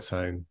album on its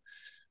own.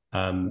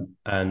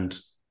 And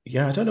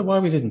yeah, I don't know why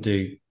we didn't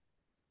do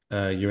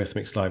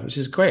Eurythmics Live, which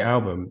is a great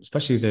album,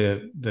 especially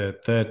the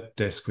third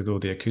disc with all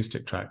the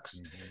acoustic tracks.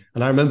 Mhm.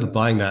 And I remember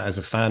buying that as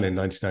a fan in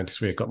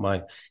 1993. I got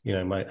my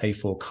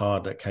A4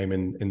 card that came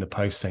in the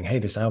post saying, "Hey,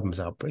 this album's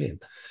out,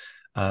 brilliant."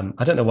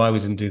 I don't know why we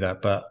didn't do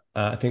that, but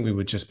I think we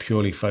were just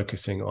purely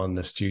focusing on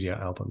the studio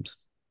albums.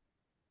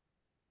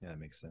 Yeah, that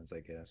makes sense, I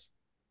guess.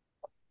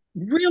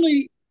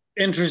 Really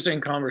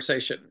interesting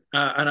conversation,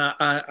 and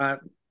I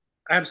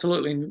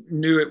absolutely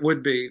knew it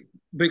would be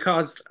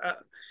because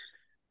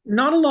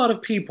not a lot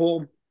of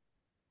people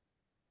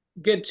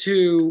get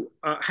to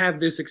have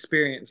this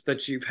experience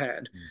that you've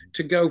had Mhm.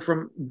 to go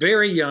from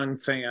very young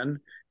fan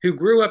who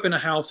grew up in a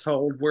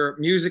household where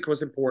music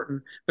was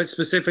important, but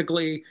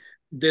specifically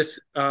these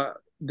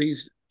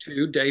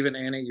two, Dave and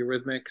Annie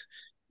Eurythmics,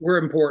 were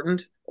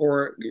important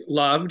or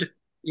loved,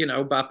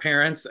 by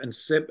parents and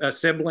a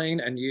sibling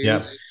and you.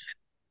 Yeah,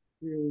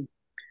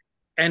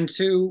 And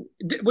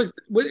it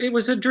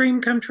was a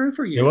dream come true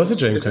for it you. was a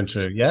dream Is that come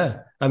true.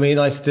 Yeah. I mean,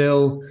 I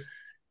still,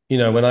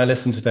 when I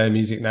listen to their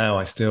music now,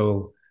 I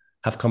still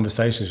have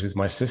conversations with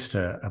my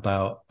sister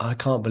about, I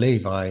can't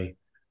believe I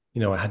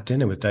had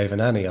dinner with Dave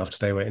and Annie after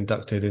they were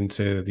inducted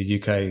into the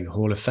UK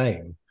Hall of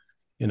Fame.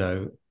 You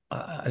know,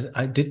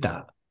 I did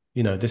that.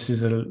 This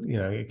is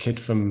a kid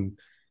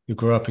who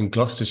grew up in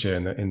Gloucestershire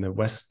in the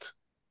west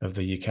of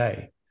the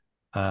UK,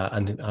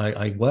 and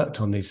I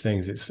worked on these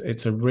things.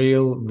 It's a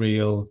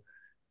real.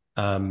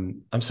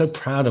 I'm so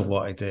proud of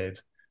what I did.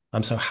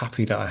 I'm so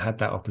happy that I had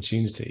that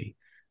opportunity,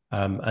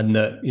 and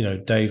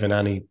that Dave and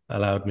Annie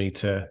allowed me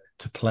to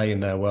play in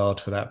their world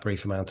for that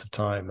brief amount of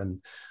time,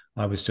 and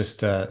I was just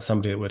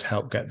somebody that would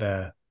help get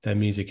their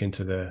music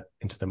into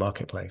the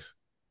marketplace.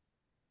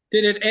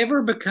 Did it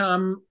ever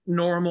become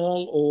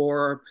normal,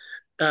 or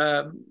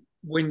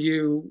when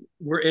you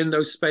were in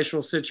those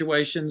special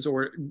situations,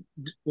 or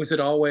was it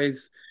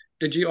always,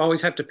 did you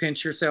always have to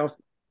pinch yourself?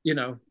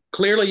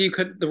 Clearly you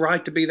could, the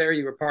right to be there,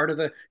 you were part of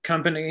the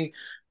company,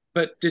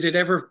 but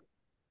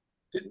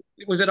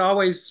was it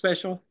always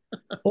special?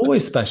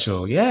 Always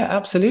special. Yeah,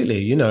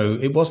 absolutely.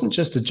 It wasn't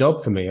just a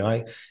job for me.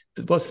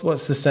 What's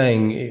the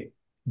saying?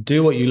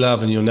 Do what you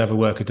love and you'll never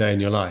work a day in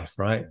your life,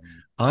 right?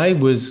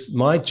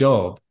 My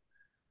job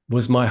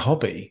was my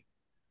hobby,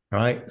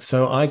 right?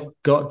 So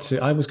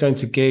I was going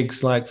to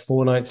gigs like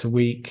 4 nights a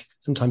week,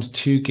 sometimes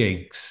 2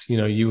 gigs.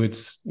 You would,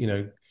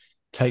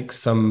 take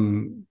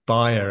some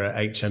buyer at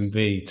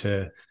HMV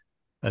to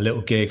a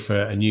little gig for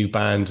a new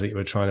band that you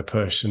were trying to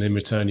push, and in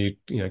return,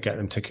 get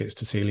them tickets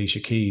to see Alicia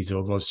Keys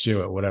or Rod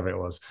Stewart, or whatever it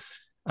was.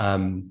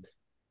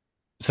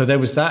 So there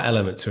was that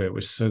element to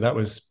it, so that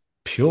was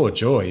pure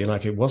joy.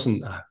 Like it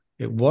wasn't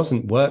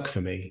work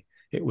for me.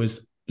 It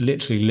was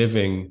literally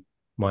living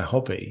my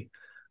hobby.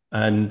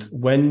 And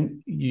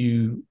when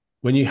you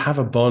have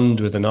a bond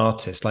with an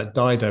artist, like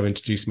Dido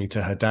introduced me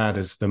to her dad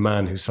as the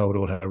man who sold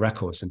all her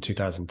records in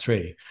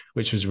 2003,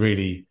 which was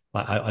really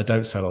like, I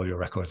don't sell all your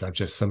records. I'm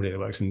just somebody that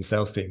works in the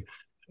sales team.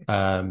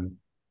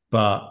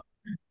 But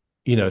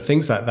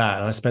things like that.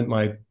 And I spent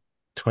my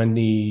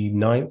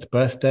 29th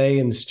birthday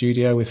in the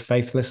studio with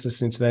Faithless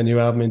listening to their new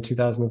album in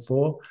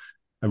 2004.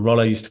 And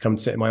Rollo used to come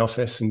sit in my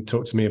office and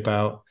talk to me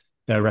about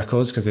their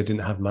records because they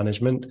didn't have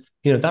management.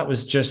 That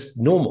was just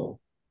normal.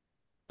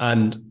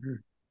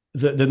 And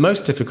the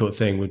most difficult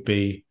thing would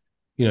be,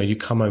 you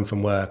come home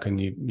from work and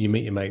you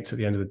meet your mates at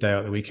the end of the day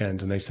or the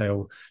weekend, and they say,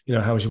 "Oh,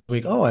 how was your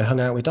week?" "Oh, I hung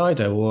out with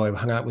Dido, or I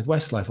hung out with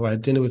Westlife, or I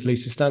had dinner with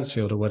Lisa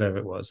Stansfield," or whatever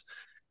it was.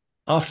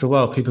 After a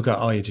while, people go,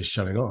 "Oh, you're just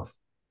showing off."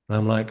 And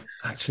I'm like,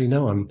 actually,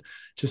 no, I'm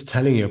just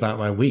telling you about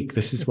my week.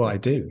 This is what I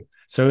do.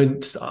 So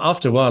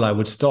after a while, I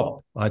would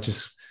stop. I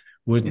just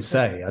wouldn't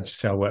say. I'd just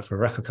say I work for a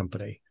record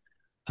company.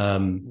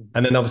 And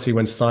then obviously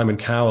when Simon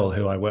Cowell,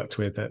 who I worked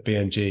with at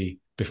BMG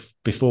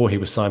before he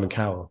was Simon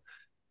Cowell,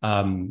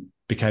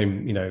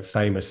 became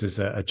famous as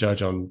a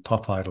judge on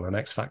Pop Idol and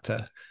X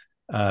Factor,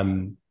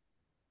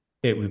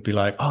 it would be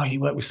like, "Oh, you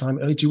work with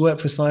Simon? Oh, do you work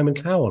for Simon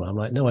Cowell?" I'm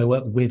like, "No, I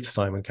work with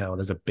Simon Cowell.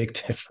 There's a big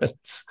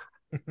difference."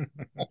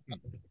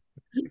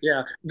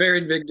 Yeah,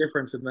 very big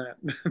difference in that.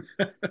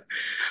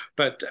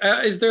 But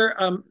is there,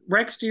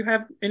 Rex, do you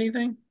have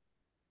anything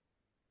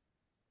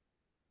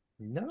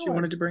that you No,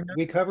 wanted to bring up?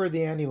 we covered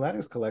the Annie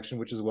Lennox collection,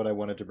 which is what I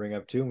wanted to bring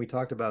up too, and we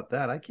talked about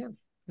that. I can't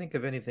think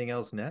of anything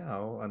else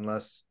now,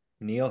 unless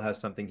Neal has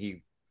something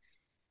he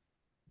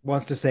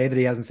wants to say that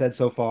he hasn't said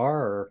so far,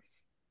 or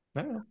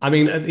I don't know. I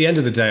mean, at the end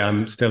of the day,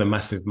 I'm still a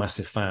massive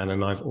fan,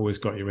 and I've always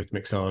got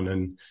Eurythmics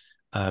on.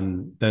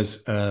 And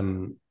there's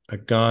a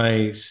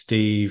guy,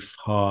 Steve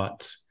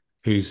Hart,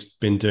 who's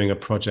been doing a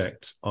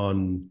project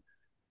on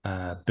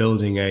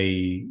building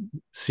a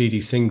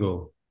CD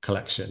single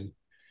collection,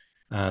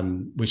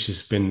 which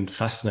has been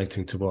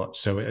fascinating to watch.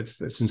 So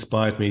it's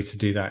inspired me to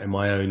do that in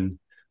my own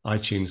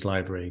iTunes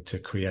library, to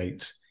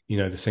create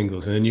the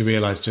singles, and then you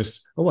realize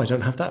just, oh, I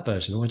don't have that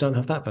version, oh, I don't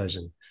have that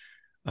version.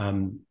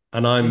 And Hey,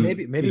 I'm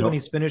maybe when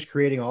he's finished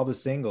creating all the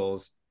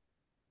singles,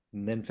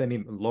 and then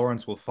Femi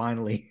Lawrence will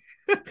finally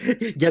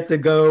get the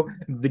go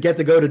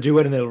to do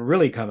it, and it'll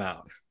really come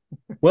out.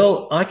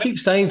 Well, I keep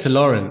saying to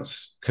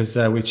Lawrence, because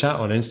we chat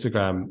on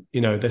Instagram,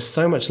 there's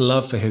so much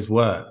love for his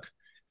work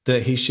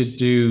that he should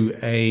do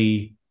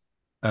an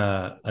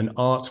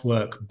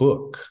artwork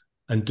book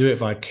and do it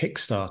via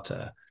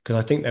Kickstarter, because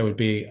I think there would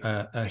be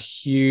a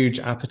huge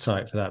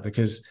appetite for that.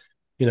 Because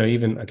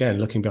even again,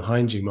 looking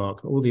behind you,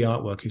 Mark, all the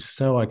artwork is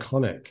so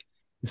iconic.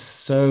 It's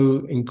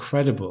so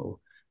incredible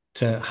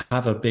to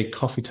have a big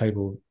coffee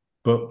table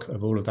book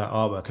of all of that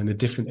artwork and the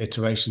different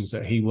iterations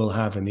that he will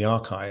have in the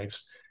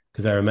archives,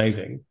 because they're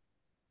amazing.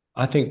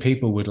 I think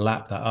people would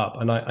lap that up.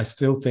 And I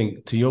still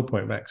think, to your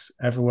point, Rex,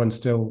 everyone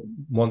still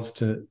wants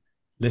to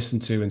listen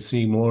to and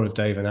see more of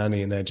Dave and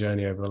Annie and their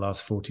journey over the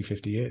last 40,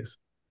 50 years.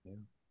 Yeah.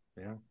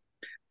 Yeah.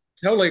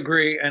 Totally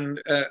agree.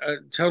 And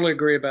totally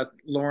agree about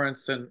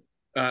Lawrence. And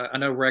I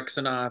know Rex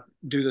and I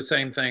do the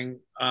same thing,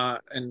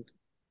 and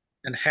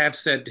have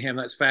said to him,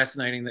 that's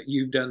fascinating that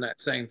you've done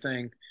that same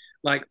thing.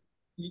 Like,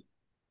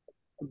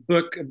 a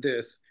book of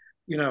this,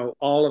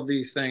 all of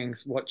these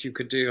things, what you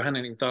could do. I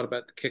hadn't even thought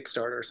about the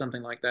Kickstarter or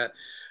something like that.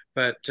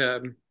 But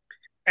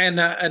and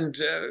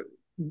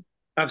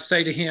I've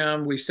said to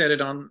him, we've said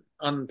it on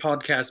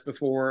podcasts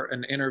before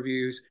and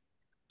interviews.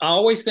 I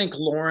always think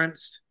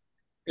Lawrence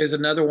is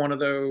another one of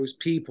those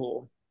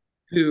people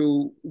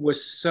who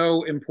was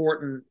so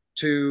important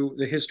to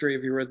the history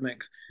of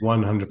Eurythmics.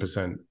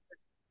 100%.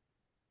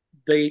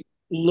 The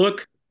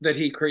look that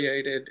he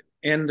created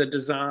and the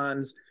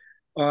designs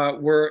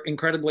were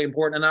incredibly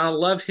important. And I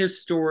love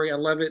his story. I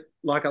love it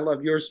like I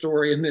love your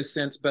story in this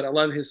sense, but I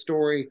love his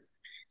story.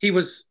 He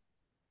was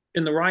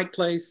in the right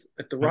place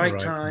at the right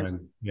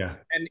time. Yeah.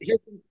 And his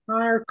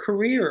entire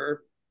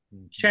career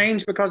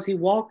changed because he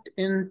walked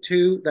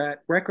into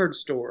that record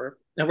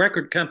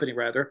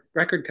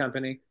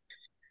company,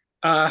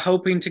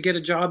 hoping to get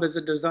a job as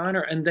a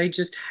designer. And they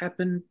just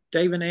happened,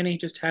 Dave and Annie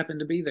just happened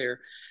to be there.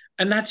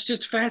 And that's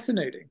just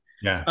fascinating.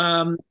 Yeah.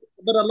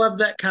 But I love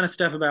that kind of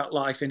stuff about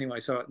life anyway.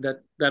 So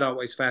that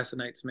always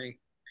fascinates me.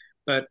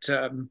 But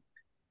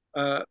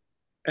but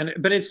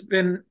it's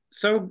been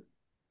so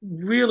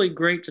really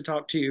great to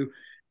talk to you.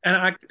 And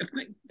I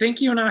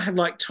think you and I have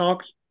like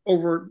talked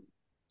over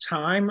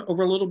time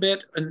over a little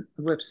bit, and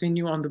we've seen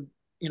you on the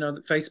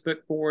the Facebook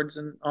boards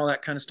and all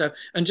that kind of stuff.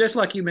 And just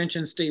like you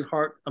mentioned Steve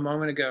Hart a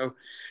moment ago,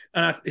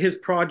 his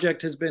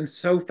project has been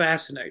so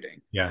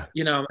fascinating. Yeah.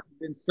 I've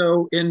been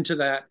so into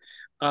that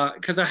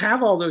because I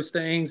have all those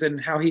things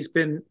and how he's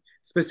been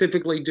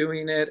specifically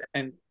doing it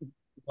and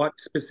what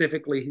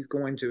specifically he's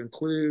going to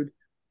include.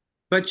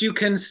 But you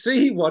can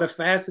see what a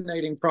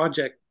fascinating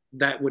project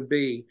that would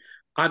be.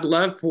 I'd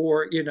love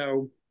for,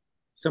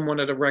 someone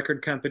at a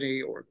record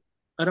company, or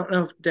I don't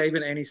know if Dave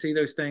and Annie see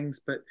those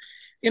things, but,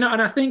 and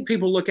I think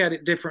people look at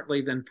it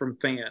differently than from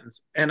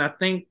fans. And I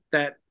think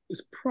that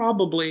is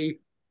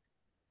probably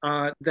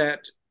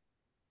that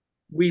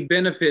we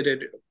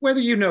benefited,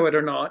 whether you know it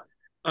or not.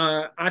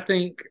 I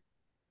think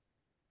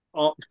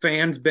all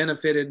fans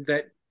benefited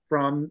that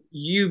from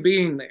you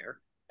being there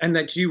and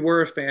that you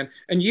were a fan.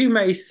 And you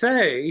may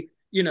say,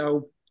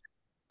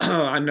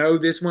 I know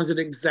this wasn't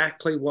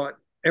exactly what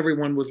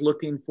everyone was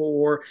looking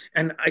for,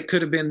 and it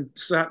could have been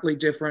slightly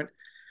different.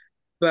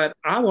 But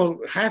I will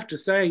have to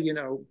say,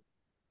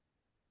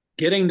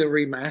 getting the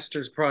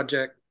remasters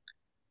project,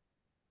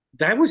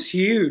 that was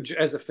huge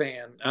as a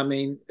fan. I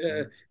mean,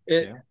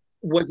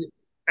 was it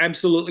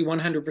absolutely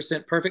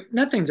 100% perfect?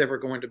 Nothing's ever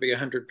going to be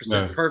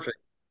 100% perfect.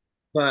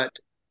 But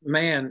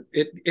man,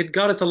 it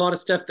got us a lot of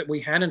stuff that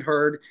we hadn't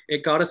heard.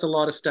 It got us a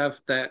lot of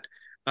stuff that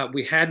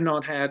we had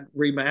not had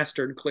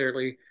remastered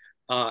clearly,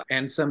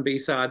 and some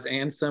B-sides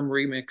and some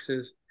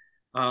remixes.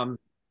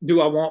 Do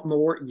I want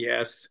more?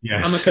 Yes.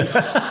 Yes.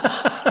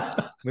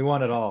 We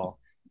want it all.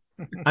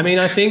 I mean,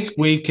 I think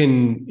we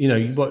can,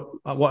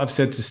 what I've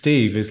said to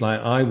Steve is like,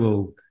 I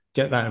will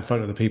get that in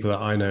front of the people that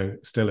I know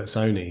still at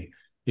Sony.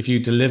 If you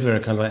deliver a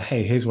kind of like,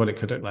 hey, here's what it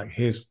could look like.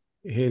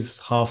 Here's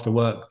half the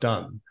work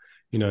done,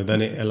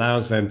 then it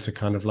allows them to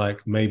kind of like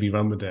maybe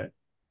run with it.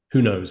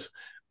 Who knows?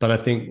 But I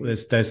think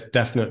there's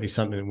definitely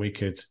something we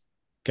could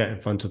get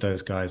in front of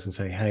those guys and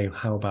say, hey,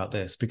 how about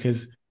this?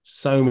 Because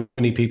so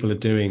many people are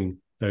doing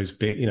those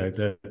big,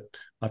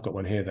 I've got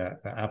one here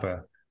that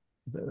ABBA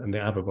and the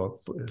ABBA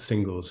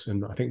singles,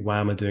 and I think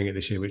Wham are doing it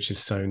this year, which is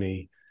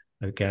Sony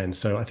again.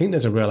 So I think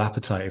there's a real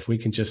appetite if we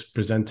can just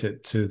present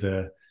it to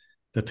the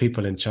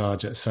people in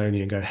charge at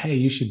Sony and go, hey,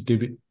 you should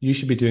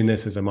be doing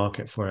this as a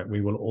market for it.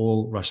 We will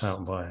all rush out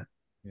and buy it.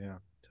 Yeah,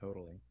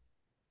 totally.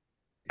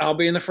 I'll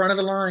be in the front of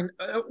the line.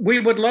 We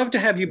would love to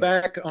have you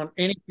back on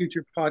any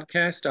future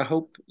podcast. I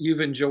hope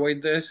you've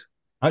enjoyed this.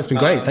 Oh, it's been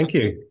great. Thank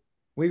you.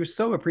 We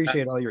so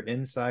appreciate all your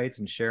insights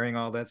and sharing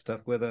all that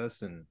stuff with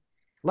us. And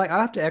like,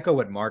 I have to echo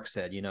what Mark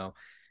said, the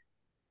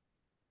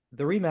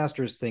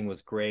remasters thing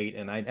was great.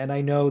 And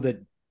I know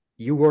that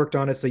you worked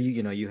on it. So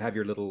you have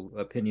your little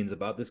opinions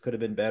about this could have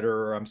been better,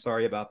 or I'm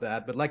sorry about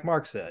that. But like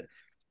Mark said,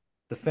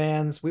 the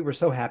fans, we were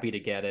so happy to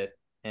get it.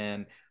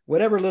 And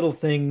whatever little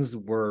things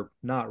were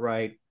not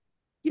right,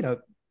 you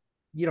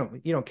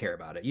don't care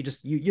about it. You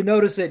just you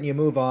notice it and you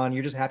move on.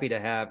 You're just happy to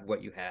have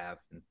what you have.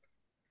 And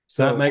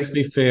so that makes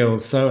me feel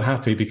so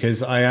happy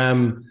because I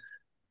am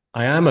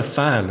a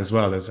fan as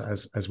well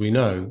as we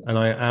know, and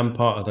I am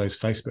part of those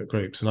Facebook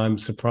groups, and I'm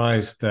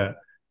surprised that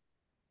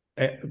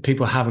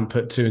people haven't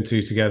put two and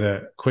two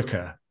together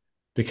quicker,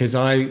 because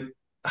I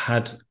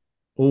had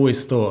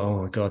always thought,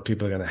 oh my God,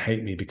 people are going to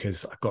hate me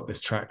because I got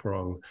this track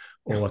wrong,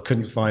 or I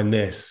couldn't find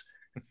this.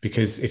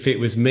 Because if it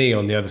was me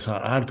on the other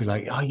side, I'd be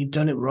like, oh, you've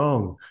done it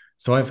wrong.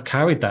 So I've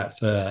carried that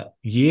for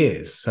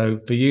years. So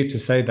for you to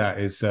say that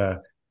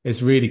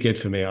is really good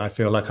for me. I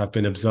feel like I've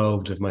been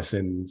absolved of my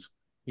sins.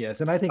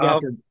 Yes. And I think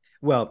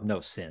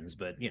no sins,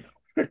 but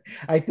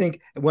I think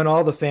when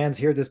all the fans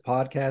hear this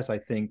podcast, I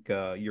think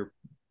I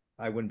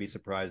wouldn't be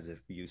surprised if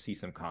you see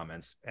some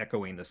comments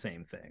echoing the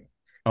same thing.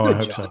 Oh, I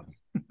hope so.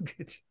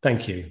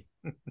 Thank you.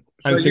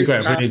 It's been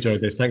great. I've really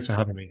enjoyed this. Thanks for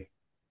having me.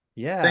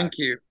 Yeah. Thank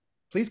you.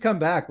 Please come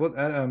back.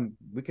 Well,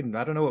 we can,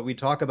 I don't know what we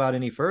talk about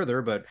any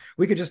further, but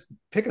we could just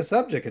pick a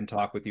subject and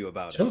talk with you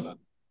about it.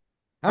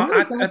 I'm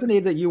really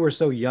fascinated that you were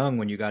so young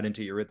when you got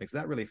into Eurythmics.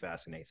 That really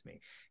fascinates me,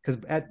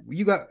 because at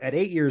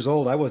 8 years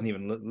old, I wasn't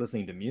even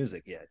listening to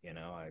music yet.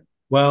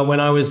 Well,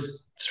 when I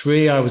was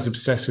 3, I was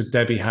obsessed with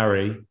Debbie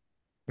Harry.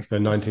 So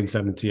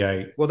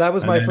 1978. Well, that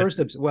was my first.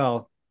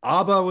 Well,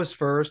 ABBA was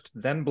first,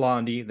 then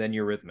Blondie, then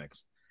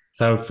Eurythmics.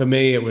 So for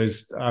me,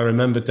 I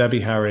remember Debbie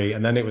Harry,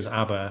 and then it was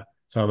ABBA.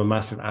 So I'm a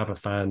massive ABBA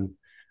fan.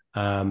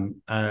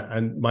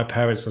 And my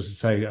parents, as I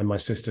say, and my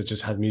sister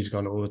just had music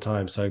on all the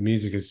time. So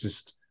music is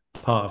just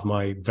part of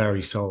my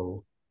very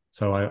soul.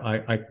 So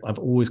I've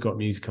always got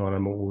music on.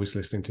 I'm always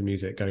listening to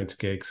music, going to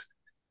gigs.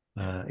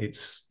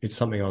 It's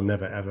something I'll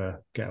never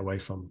ever get away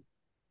from.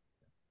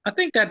 I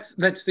think that's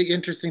the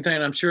interesting thing.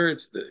 And I'm sure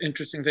it's the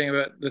interesting thing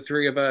about the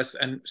three of us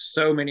and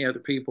so many other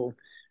people.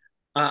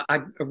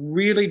 I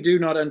really do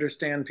not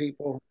understand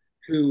people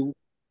who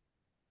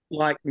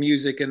like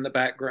music in the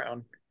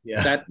background.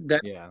 Yeah.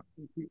 That Yeah.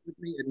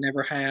 it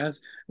never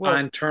has. Well,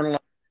 I internalize,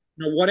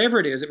 whatever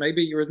it is. It may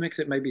be Eurythmics.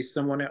 It may be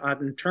someone. I've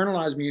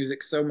internalized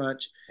music so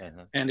much,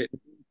 and it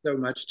means so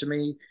much to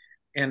me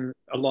in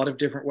a lot of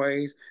different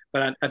ways.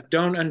 But I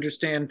don't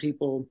understand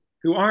people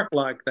who aren't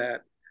like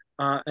that.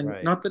 And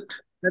right. not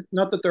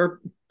that they're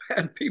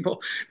bad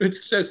people.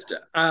 It's just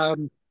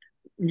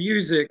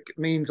music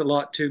means a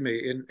lot to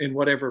me in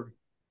whatever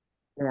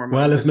form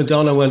Well, I'm as listening.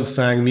 Madonna once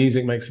sang,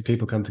 music makes the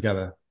people come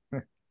together.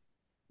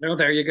 No,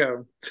 there you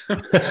go.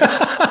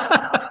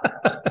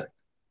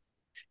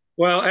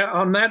 Well,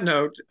 on that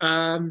note,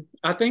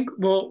 I think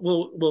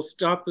we'll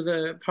stop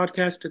the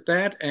podcast at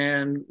that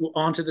and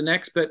on to the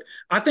next. But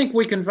I think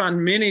we can find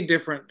many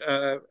different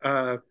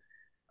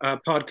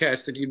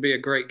podcasts that you'd be a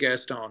great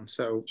guest on.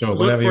 So Sure, look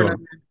whenever for you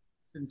another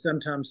want.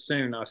 sometime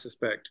soon, I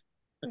suspect.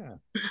 Yeah.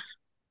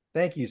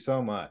 Thank you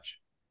so much.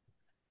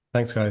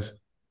 Thanks, guys.